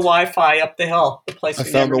found the Wi-Fi up the hill, the place I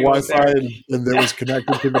we found never the knew was Wi-Fi, there. and it was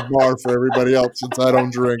connected to the bar for everybody else since I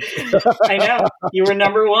don't drink. I know. You were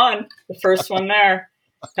number one, the first one there.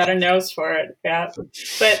 Got a nose for it. Yeah.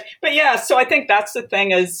 But yeah, so I think that's the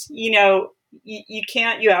thing is, you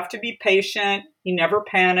can't, you have to be patient. You never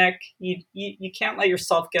panic. You can't let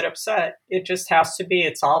yourself get upset. It just has to be,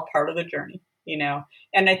 it's all part of the journey,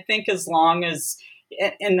 And I think as long as,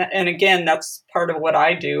 and again, that's part of what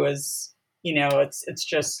I do is, it's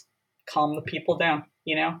just calm the people down,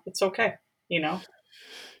 it's okay,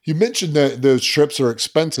 You mentioned that those trips are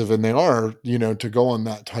expensive, and they are, to go on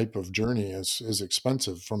that type of journey is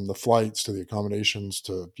expensive, from the flights to the accommodations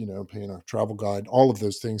to, paying a travel guide. All of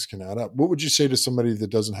those things can add up. What would you say to somebody that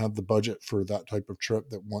doesn't have the budget for that type of trip,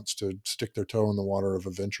 that wants to stick their toe in the water of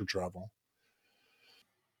adventure travel?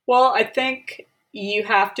 Well, I think you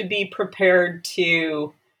have to be prepared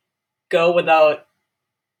to go without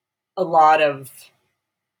a lot of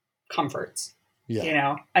comforts.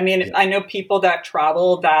 Yeah. I mean, Yeah. I know people that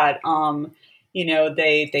travel that,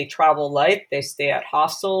 they travel light, they stay at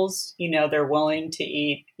hostels, they're willing to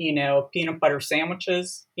eat, peanut butter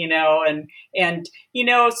sandwiches, so,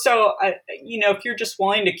 if you're just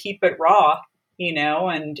willing to keep it raw,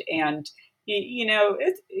 it's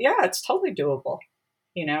totally doable.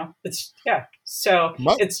 So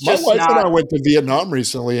it's My just wife and I not, went to Vietnam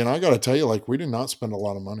recently, and I got to tell you, like, we did not spend a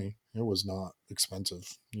lot of money. It was not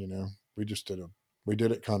expensive. We just we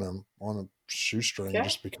did it kind of on a shoestring, yeah,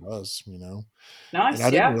 just because, and nice.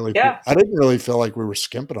 Yeah. Yeah. I didn't really feel like we were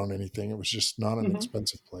skimping on anything. It was just not an Hmm.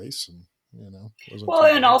 expensive place, and, it wasn't Well, too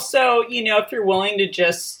and bad. also, if you're willing to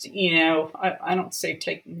just, I don't want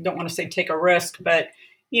to say take a risk, but,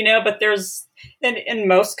 but there's, in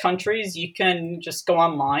most countries, you can just go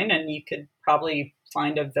online and you could probably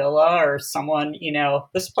find a villa or someone,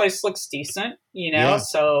 this place looks decent, Yeah.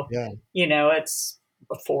 so, Yeah. it's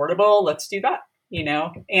affordable. Let's do that,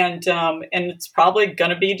 and it's probably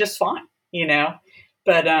going to be just fine,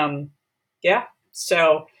 but, yeah,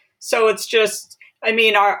 so it's just, I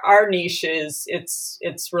mean, our niche is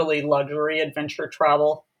it's really luxury adventure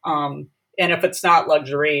travel. And if it's not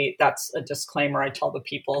luxury, that's a disclaimer I tell the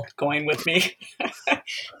people going with me.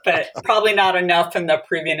 But probably not enough in the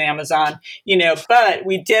Peruvian Amazon, But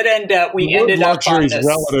The we word ended up luxury on is this.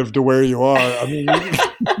 relative to where you are. I mean,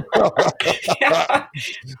 Yeah,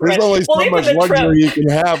 there's right. only Well, so even much the trip. luxury you can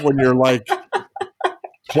have when you're like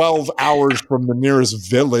 12 hours from the nearest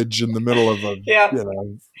village in the middle of Yeah. the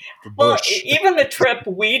Well, bush. even the trip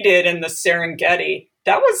we did in the Serengeti,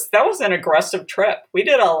 that was an aggressive trip. We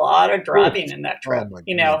did a lot of Oof. driving in that Oh trip. my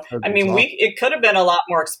God. That's I mean, exhausting. it could have been a lot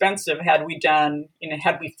more expensive had we done,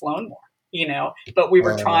 had we flown more, but we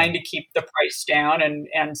were trying to keep the price down,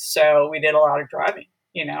 and so we did a lot of driving,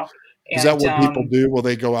 Is that and what people do? Will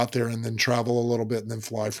they go out there and then travel a little bit and then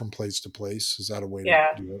fly from place to place? Is that a way to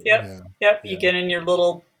yeah, do it? yep, Yeah. yep. You Yeah. get in your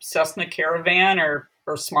little Cessna Caravan or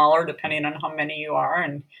smaller, depending on how many you are,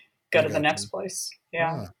 and go I to the got next you. place.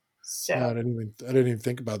 Yeah. Ah. Yeah, So I didn't even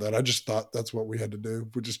think about that. I just thought that's what we had to do.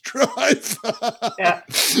 We just drive. yeah.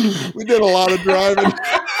 We did a lot of driving.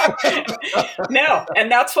 No, and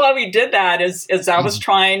that's why we did that is I was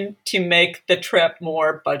trying to make the trip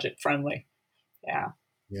more budget friendly. Yeah.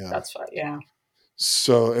 Yeah. That's what, yeah.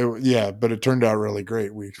 So but it turned out really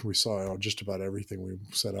great. We saw just about everything we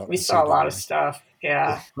set out We to see saw a down lot of stuff.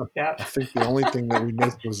 Yeah. there. Yeah. I think the only thing that we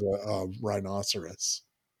missed was a rhinoceros.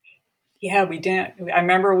 Yeah, we didn't. I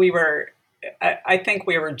remember I think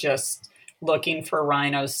we were just looking for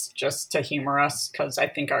rhinos just to humor us because I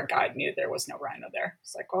think our guide knew there was no rhino there.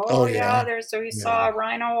 It's like, Oh oh, yeah, yeah, we yeah. saw a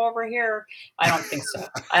rhino over here. I don't think so.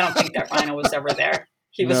 I don't think that rhino was ever there.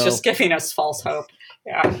 He was No. just giving us false hope.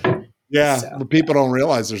 Yeah. Yeah, So, but people don't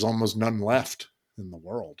realize there's almost none left in the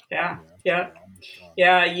world. yeah. Yeah.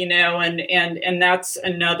 Yeah. And that's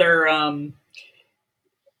another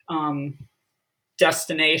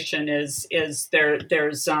destination is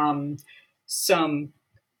there's some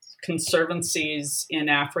conservancies in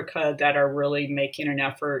Africa that are really making an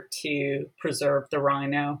effort to preserve the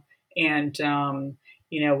rhino, and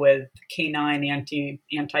with canine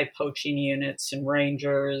anti poaching units and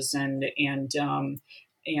rangers, and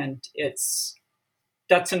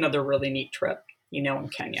that's another really neat trip, in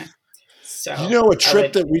Kenya. So A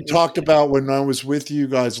trip that we talked about when I was with you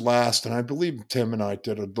guys last, and I believe Tim and I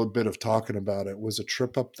did a little bit of talking about it, was a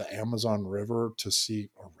trip up the Amazon River to see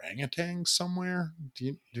orangutans somewhere.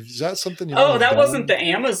 Is that something you might have that done? wasn't the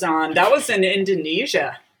Amazon. That was in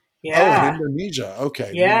Indonesia. Oh, in Yeah. Indonesia.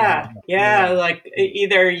 Okay. Yeah. Like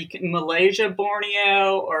either Malaysia,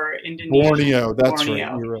 Borneo, or Indonesia. Borneo. That's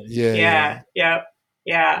Borneo. right. You're right. Yeah.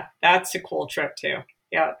 Yeah. That's a cool trip too.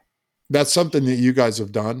 Yeah. That's something that you guys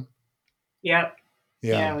have done. Yep.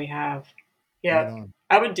 Yeah, we have. Yeah. Right,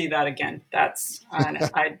 I would do that again. That's I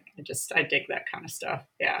dig that kind of stuff.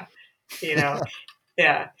 Yeah.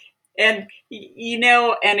 Yeah. And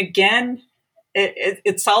and again,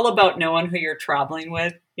 it's all about knowing who you're traveling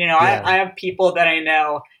with. I have people that I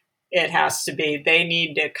know it has to be, they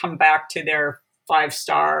need to come back to their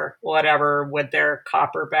 5-star whatever with their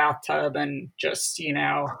copper bathtub and just,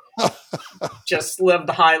 just live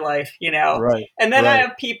the high life, Right. And then I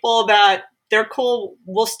have people that they're cool.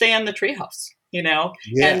 We'll stay in the treehouse,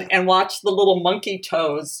 and watch the little monkey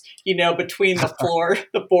toes, between the floor,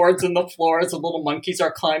 the boards and the floors. The little monkeys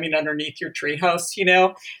are climbing underneath your treehouse,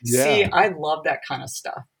 Yeah. See, I love that kind of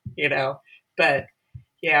stuff, but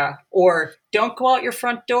yeah. Or don't go out your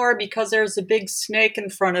front door because there's a big snake in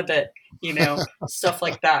front of it, stuff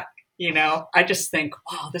like that. I just think,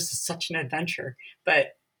 wow, this is such an adventure.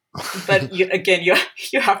 But you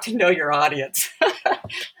have to know your audience.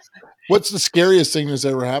 What's the scariest thing that's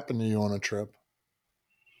ever happened to you on a trip?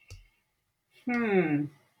 I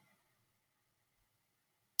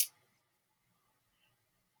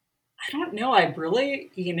don't know. I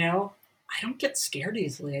really, I don't get scared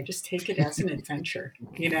easily. I just take it as an adventure,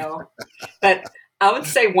 But I would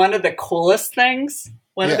say one of the coolest things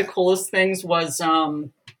was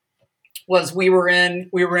we were in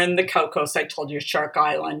the Cocos. I told you, Shark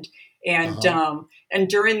Island, and and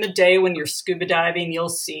during the day when you're scuba diving, you'll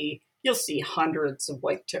see hundreds of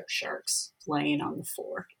white-tipped sharks laying on the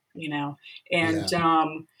floor, and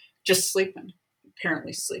just sleeping,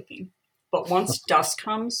 apparently sleeping. But once dusk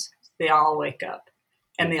comes, they all wake up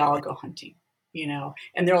and they all go hunting,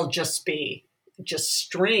 and there'll just be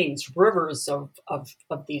streams, rivers of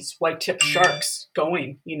these white-tipped sharks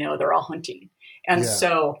going, they're all hunting. And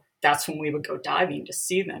so that's when we would go diving to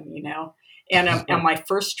see them, And on my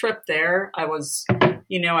first trip there, I was,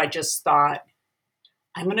 I just thought,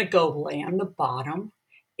 I'm going to go lay on the bottom.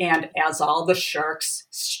 And as all the sharks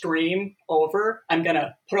stream over, I'm going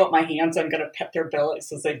to put out my hands. I'm going to pet their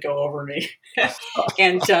bellies as they go over me.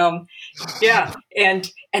 and and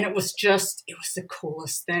it was the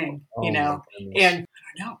coolest thing, And I don't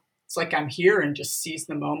know, it's like I'm here and just seize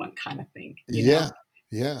the moment kind of thing. Yeah.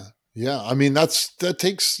 I mean, that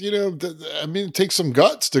takes, it takes some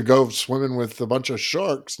guts to go swimming with a bunch of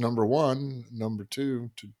sharks. Number one, number two,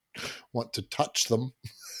 to want to touch them.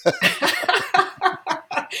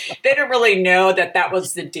 They didn't really know that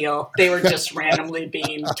was the deal. They were just randomly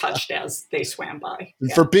being touched as they swam by.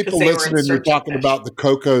 For people listening, you're talking about the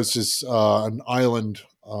Cocos is an island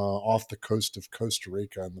off the coast of Costa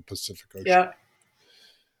Rica in the Pacific Ocean. Yeah.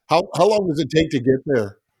 How long does it take to get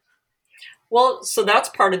there? Well, so that's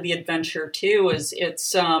part of the adventure too. Is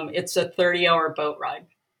it's a 30-hour boat ride.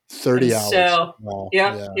 30 hours. So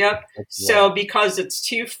yep. So because it's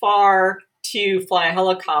too far to fly a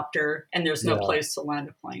helicopter and there's no place to land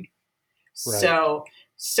a plane. Right.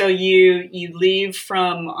 So you leave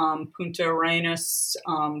from Punta Arenas,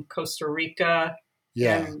 Costa Rica,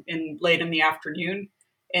 Yeah. in late in the afternoon,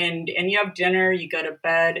 and you have dinner, you go to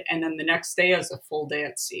bed, and then the next day is a full day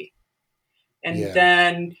at sea. And Yeah.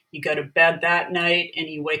 then you go to bed that night and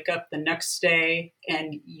you wake up the next day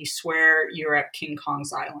and you swear you're at King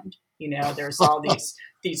Kong's Island. There's all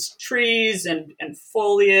these trees and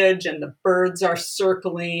foliage, and the birds are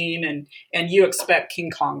circling, and you expect King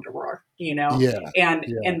Kong to roar, Yeah. and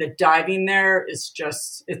Yeah. the diving there is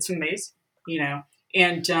just, it's amazing,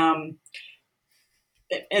 and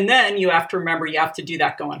then you have to remember you have to do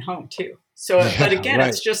that going home too. So, Yeah. but again, Right.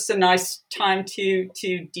 it's just a nice time to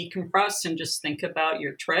decompress and just think about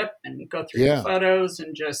your trip and go through your photos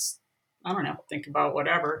and just, I don't know, think about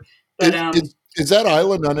whatever. But is that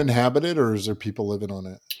island uninhabited, or is there people living on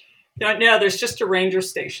it? no, there's just a ranger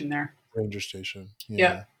station there. Ranger station.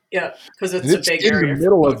 Yeah, because And it's a it's big in area. the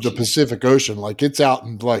middle of the Pacific Ocean. Like, it's out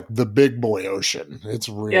in like the big boy ocean. It's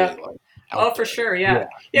really like out for there. sure. Yeah.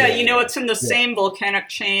 It's in the same volcanic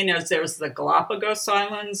chain as there's the Galapagos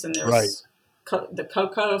Islands, and there's the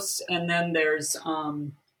Cocos, and then there's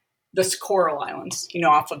the Coral Islands,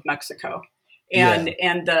 off of Mexico. And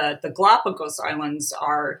the Galapagos Islands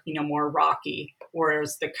are, more rocky,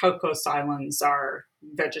 whereas the Cocos Islands are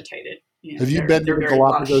vegetated. Have you been to the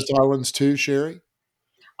Galapagos Islands too, Sherrie?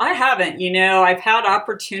 I haven't. I've had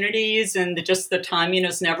opportunities, and just the timing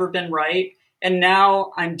has never been right. And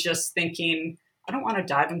now I'm just thinking, I don't want to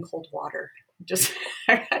dive in cold water.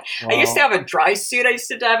 I used to have a dry suit. I used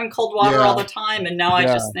to dive in cold water all the time, and now I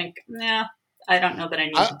just think, I don't know that I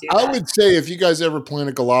need to do that. I would say if you guys ever plan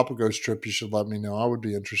a Galapagos trip, you should let me know. I would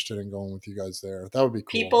be interested in going with you guys there. That would be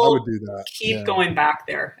cool. People I would do that. Keep going back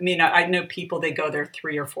there. I mean, I know people, they go there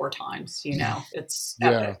 3 or 4 times. It's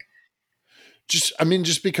epic.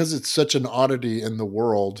 Just because it's such an oddity in the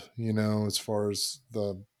world, as far as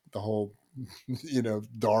the whole,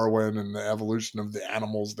 Darwin and the evolution of the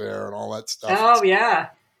animals there and all that stuff. Oh, yeah.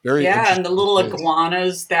 Very and the little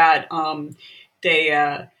iguanas that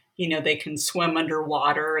they can swim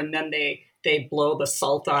underwater, and then they blow the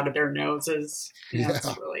salt out of their noses.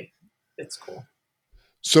 It's cool.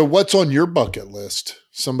 So what's on your bucket list?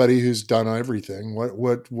 Somebody who's done everything.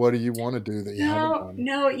 What do you want to do that you haven't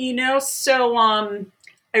done? No, so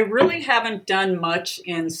I really haven't done much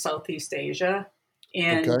in Southeast Asia.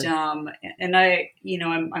 And and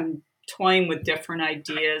I'm toying with different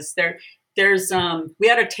ideas. There's we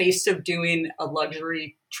had a taste of doing a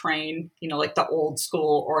luxury train, like the old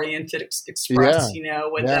school Oriented Express,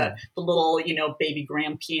 with the little, baby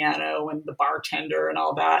grand piano and the bartender and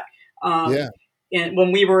all that. And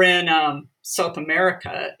when we were in South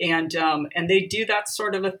America, and they do that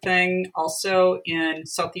sort of a thing also in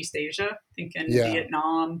Southeast Asia, I think in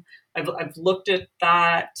Vietnam. I've looked at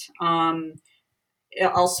that.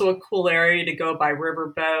 Also a cool area to go by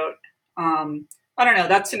riverboat. I don't know.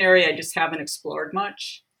 That's an area I just haven't explored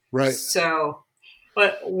much. Right. So,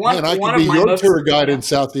 but one I could of be my your tour guide in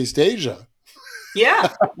Southeast Asia.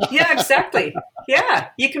 Yeah, exactly.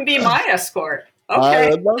 Yeah, you can be my escort. Okay. I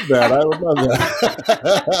would love that.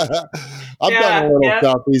 I've done a little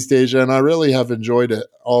Southeast Asia, and I really have enjoyed it.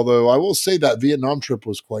 Although I will say that Vietnam trip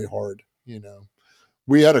was quite hard.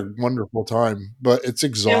 We had a wonderful time, but it's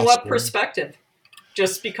exhausting. In what perspective?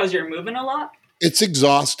 Just because you're moving a lot? It's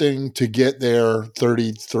exhausting to get there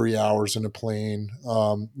 33 hours in a plane.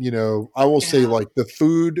 I will say, like, the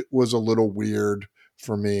food was a little weird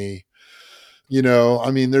for me.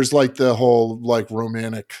 There's like the whole like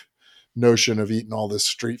romantic notion of eating all this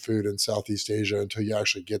street food in Southeast Asia until you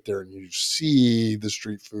actually get there and you see the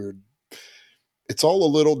street food. It's all a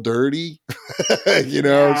little dirty, so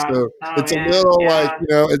it's a little like,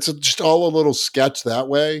 it's just all a little sketch that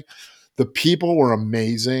way. The people were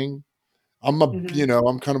amazing. I'm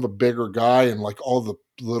I'm kind of a bigger guy, and like all the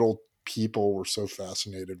little people were so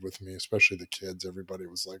fascinated with me, especially the kids. Everybody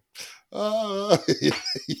was like, that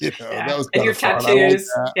was kind and your of fun.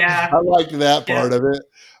 tattoos. I liked that part of it.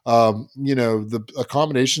 The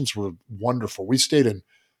accommodations were wonderful. We stayed in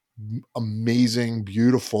amazing,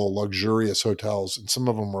 beautiful, luxurious hotels, and some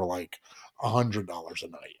of them were like $100 a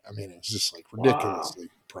night. I mean, it's just like ridiculously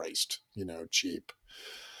priced, cheap.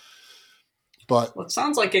 But it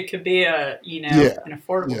sounds like it could be an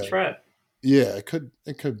affordable trip. Yeah, it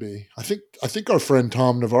could be. I think our friend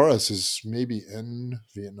Tom Navarez is maybe in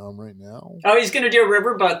Vietnam right now. Oh, he's going to do a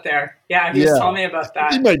riverboat there. Yeah, he was telling me about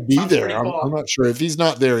that. He might be there. Cool. I'm not sure. If he's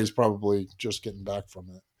not there, he's probably just getting back from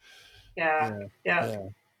it. Yeah.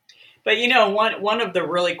 But one of the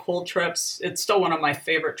really cool trips, it's still one of my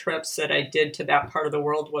favorite trips that I did to that part of the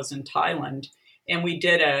world, was in Thailand, and we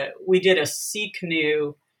did a sea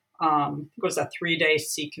canoe. It was a 3-day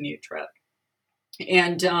sea canoe trip,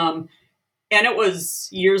 and it was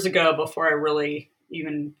years ago before I really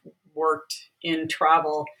even worked in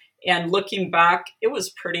travel. And looking back, it was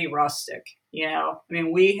pretty rustic. I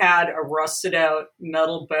mean, we had a rusted out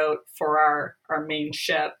metal boat for our main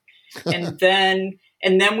ship. And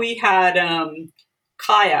then we had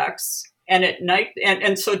kayaks. And at night,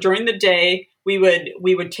 and so during the day, we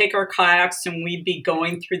would take our kayaks and we'd be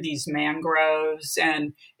going through these mangroves,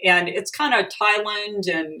 and it's kind of Thailand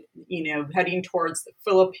and heading towards the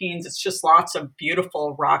Philippines. It's just lots of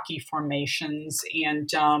beautiful rocky formations, and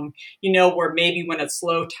where maybe when it's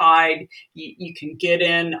low tide, you can get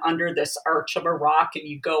in under this arch of a rock and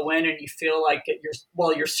you go in and you feel like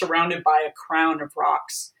you're surrounded by a crown of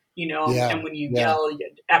rocks. And when you yell,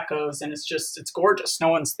 it echoes, and it's gorgeous. No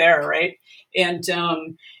one's there, right? And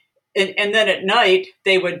then at night,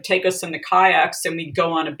 they would take us in the kayaks and we'd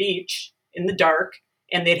go on a beach in the dark,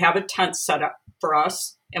 and they'd have a tent set up for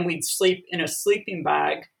us, and we'd sleep in a sleeping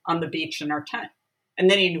bag on the beach in our tent.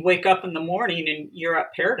 And then you'd wake up in the morning and you're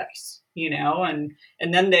at paradise, and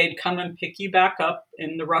then they'd come and pick you back up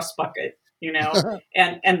in the rust bucket,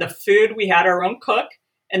 and the food, we had our own cook.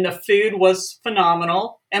 And the food was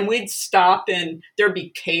phenomenal. And we'd stop and there'd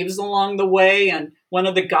be caves along the way. And one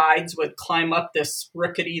of the guides would climb up this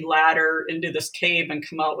rickety ladder into this cave and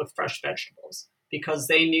come out with fresh vegetables, because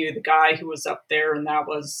they knew the guy who was up there, and that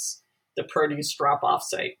was the produce drop-off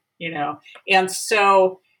site, And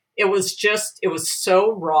so it was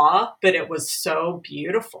so raw, but it was so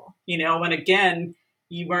beautiful, And again,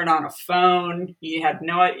 you weren't on a phone. You had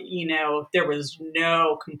there was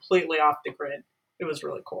no completely off the grid. It was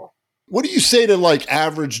really cool. What do you say to like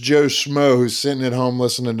average Joe Schmo who's sitting at home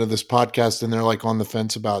listening to this podcast and they're like on the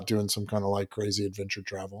fence about doing some kind of like crazy adventure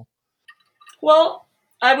travel? Well,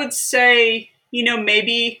 I would say,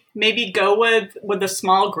 maybe go with a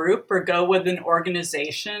small group, or go with an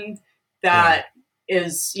organization that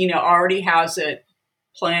is, already has it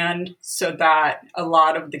planned, so that a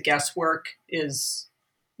lot of the guesswork is,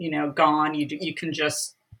 gone. You can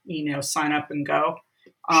just, sign up and go.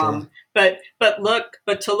 Sure. But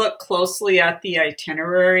to look closely at the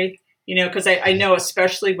itinerary, because I know,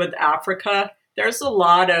 especially with Africa, there's a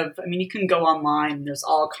lot of, you can go online, there's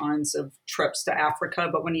all kinds of trips to Africa,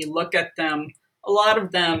 but when you look at them, a lot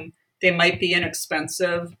of them, they might be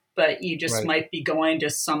inexpensive, but you just might be going to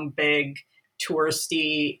some big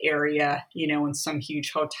touristy area, in some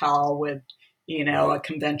huge hotel with, a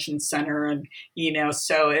convention center, and,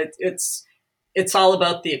 so it's all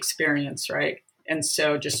about the experience, right? And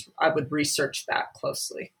so I would research that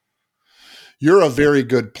closely. You're a very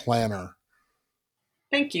good planner.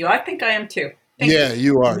 Thank you. I think I am too.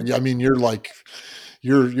 You are. I mean, you're like,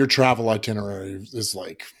 your travel itinerary is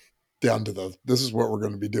like down to this is what we're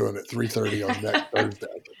going to be doing at 3:30 on next Thursday.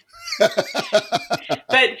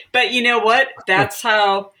 But you know what? That's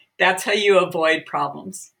how you avoid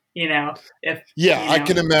problems. I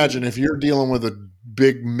can imagine if you're dealing with a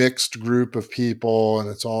big mixed group of people and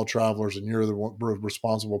it's all travelers and you're the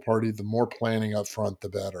responsible party, the more planning up front, the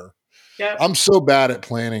better. Yeah. I'm so bad at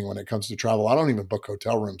planning when it comes to travel. I don't even book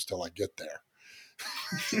hotel rooms till I get there.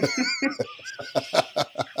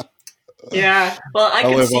 Yeah. Well, I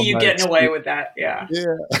can see you getting away with that. Yeah.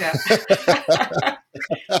 You're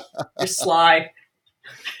sly.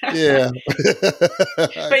 Yeah.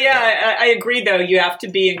 But I agree though. You have to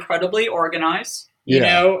be incredibly organized,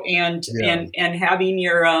 and having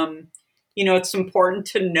your, it's important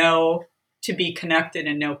to be connected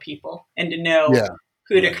and know people, and to know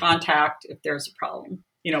who to contact if there's a problem,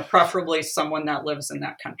 preferably someone that lives in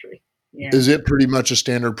that country. Yeah. Is it pretty much a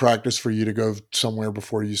standard practice for you to go somewhere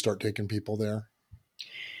before you start taking people there?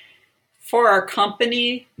 For our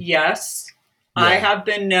company, yes. Yeah. I have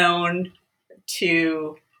been known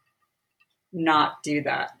to not do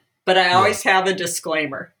that, but I always have a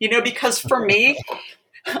disclaimer, because for me,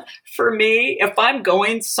 if I'm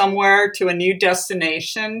going somewhere to a new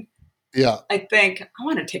destination, I think I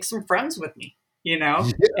want to take some friends with me, and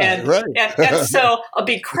so I'll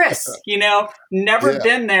be Chris, never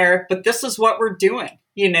been there, but this is what we're doing,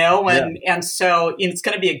 and so it's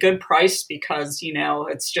going to be a good price, because,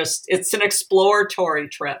 it's an exploratory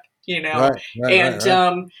trip, and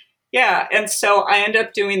so I end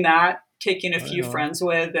up doing that, taking a few friends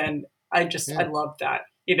with, and I love that,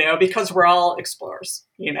 because we're all explorers,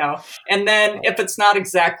 and then if it's not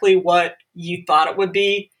exactly what you thought it would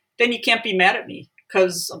be, then you can't be mad at me,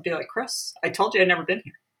 because I'll be like, Chris, I told you I'd never been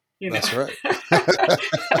here. That's right.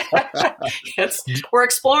 We're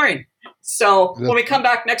exploring. So when we come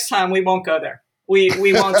back next time, we won't go there.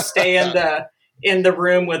 We won't stay in in the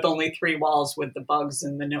room with only 3 walls with the bugs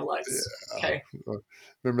and the no lights. Yeah. Okay.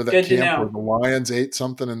 Remember that Good to camp know. where the lions ate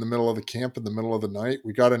something in the middle of the camp in the middle of the night?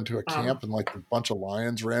 We got into a camp Oh. and like a bunch of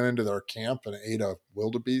lions ran into their camp and ate a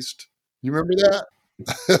wildebeest. You remember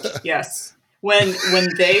that? Yes. When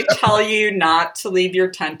they tell you not to leave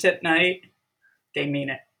your tent at night, they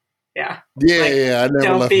mean it. Yeah. Yeah. I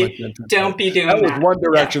never left my tent. Don't be doing that. That was one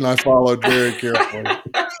direction I followed very carefully.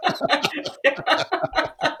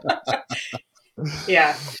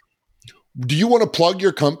 Yeah. Do you want to plug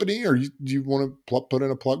your company, or do you want to put in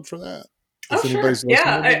a plug for that? If anybody's listening,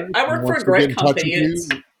 yeah, I work for a great company.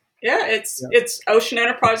 It's Ocean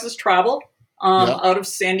Enterprises Travel out of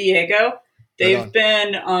San Diego. They've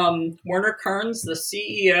been Werner Kern's the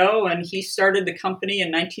CEO, and he started the company in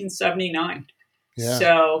 1979. Yeah.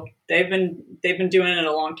 So they've been doing it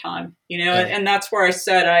a long time, and that's where I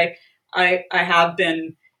said I have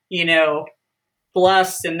been,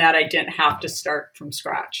 blessed in that I didn't have to start from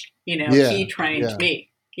scratch. He trained me,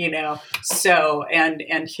 so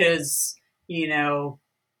and his,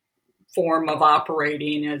 form of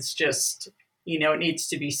operating is just, it needs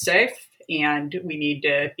to be safe and we need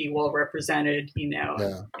to be well represented, and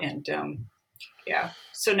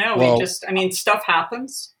So no, stuff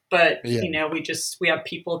happens, but we have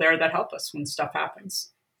people there that help us when stuff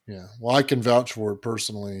happens. Yeah. Well, I can vouch for it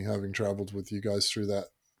personally, having traveled with you guys through that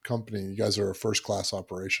company. You guys are a first class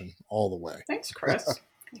operation all the way. Thanks, Chris.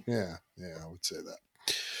 Yeah, I would say that.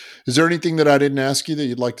 Is there anything that I didn't ask you that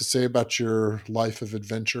you'd like to say about your life of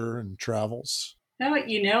adventure and travels? No,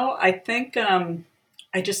 I think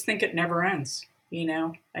I just think it never ends.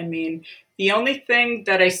 The only thing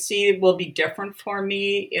that I see will be different for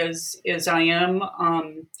me is I am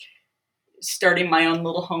starting my own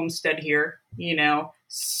little homestead here,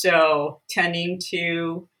 so tending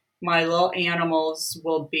to my little animals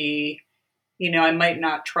will be, I might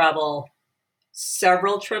not travel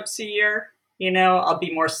several trips a year, I'll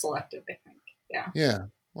be more selective, I think. Yeah.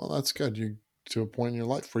 Well, that's good. You to a point in your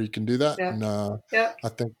life where you can do that. Yeah. And I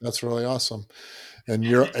think that's really awesome. And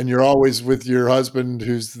you're always with your husband,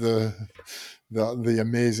 who's the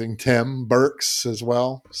amazing Tim Burks as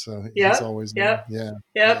well. So he's always Yep.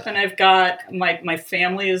 And I've got my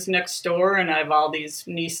family is next door, and I have all these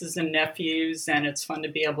nieces and nephews, and it's fun to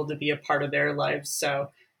be able to be a part of their lives. So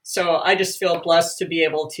I just feel blessed to be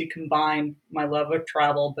able to combine my love of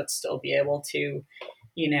travel, but still be able to,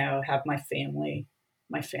 have my family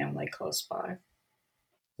close by.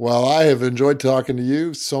 Well, I have enjoyed talking to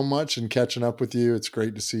you so much and catching up with you. It's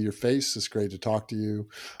great to see your face. It's great to talk to you.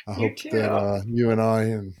 I hope that you and I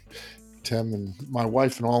and Tim and my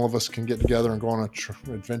wife and all of us can get together and go on an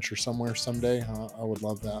adventure somewhere someday. I would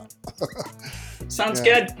love that. Sounds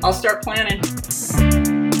good. I'll start planning.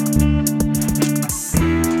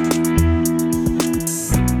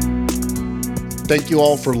 Thank you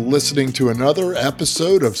all for listening to another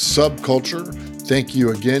episode of Subculture. Thank you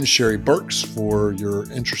again, Sherrie Burks, for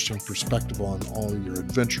your interesting perspective on all your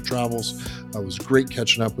adventure travels. It was great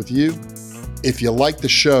catching up with you. If you like the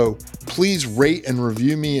show, please rate and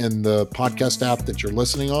review me in the podcast app that you're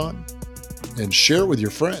listening on, and share it with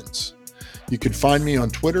your friends. You can find me on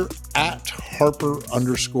Twitter at Harper__Chris,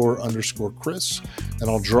 and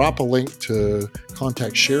I'll drop a link to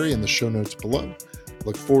contact Sherrie in the show notes below.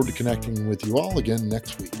 Look forward to connecting with you all again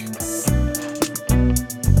next week.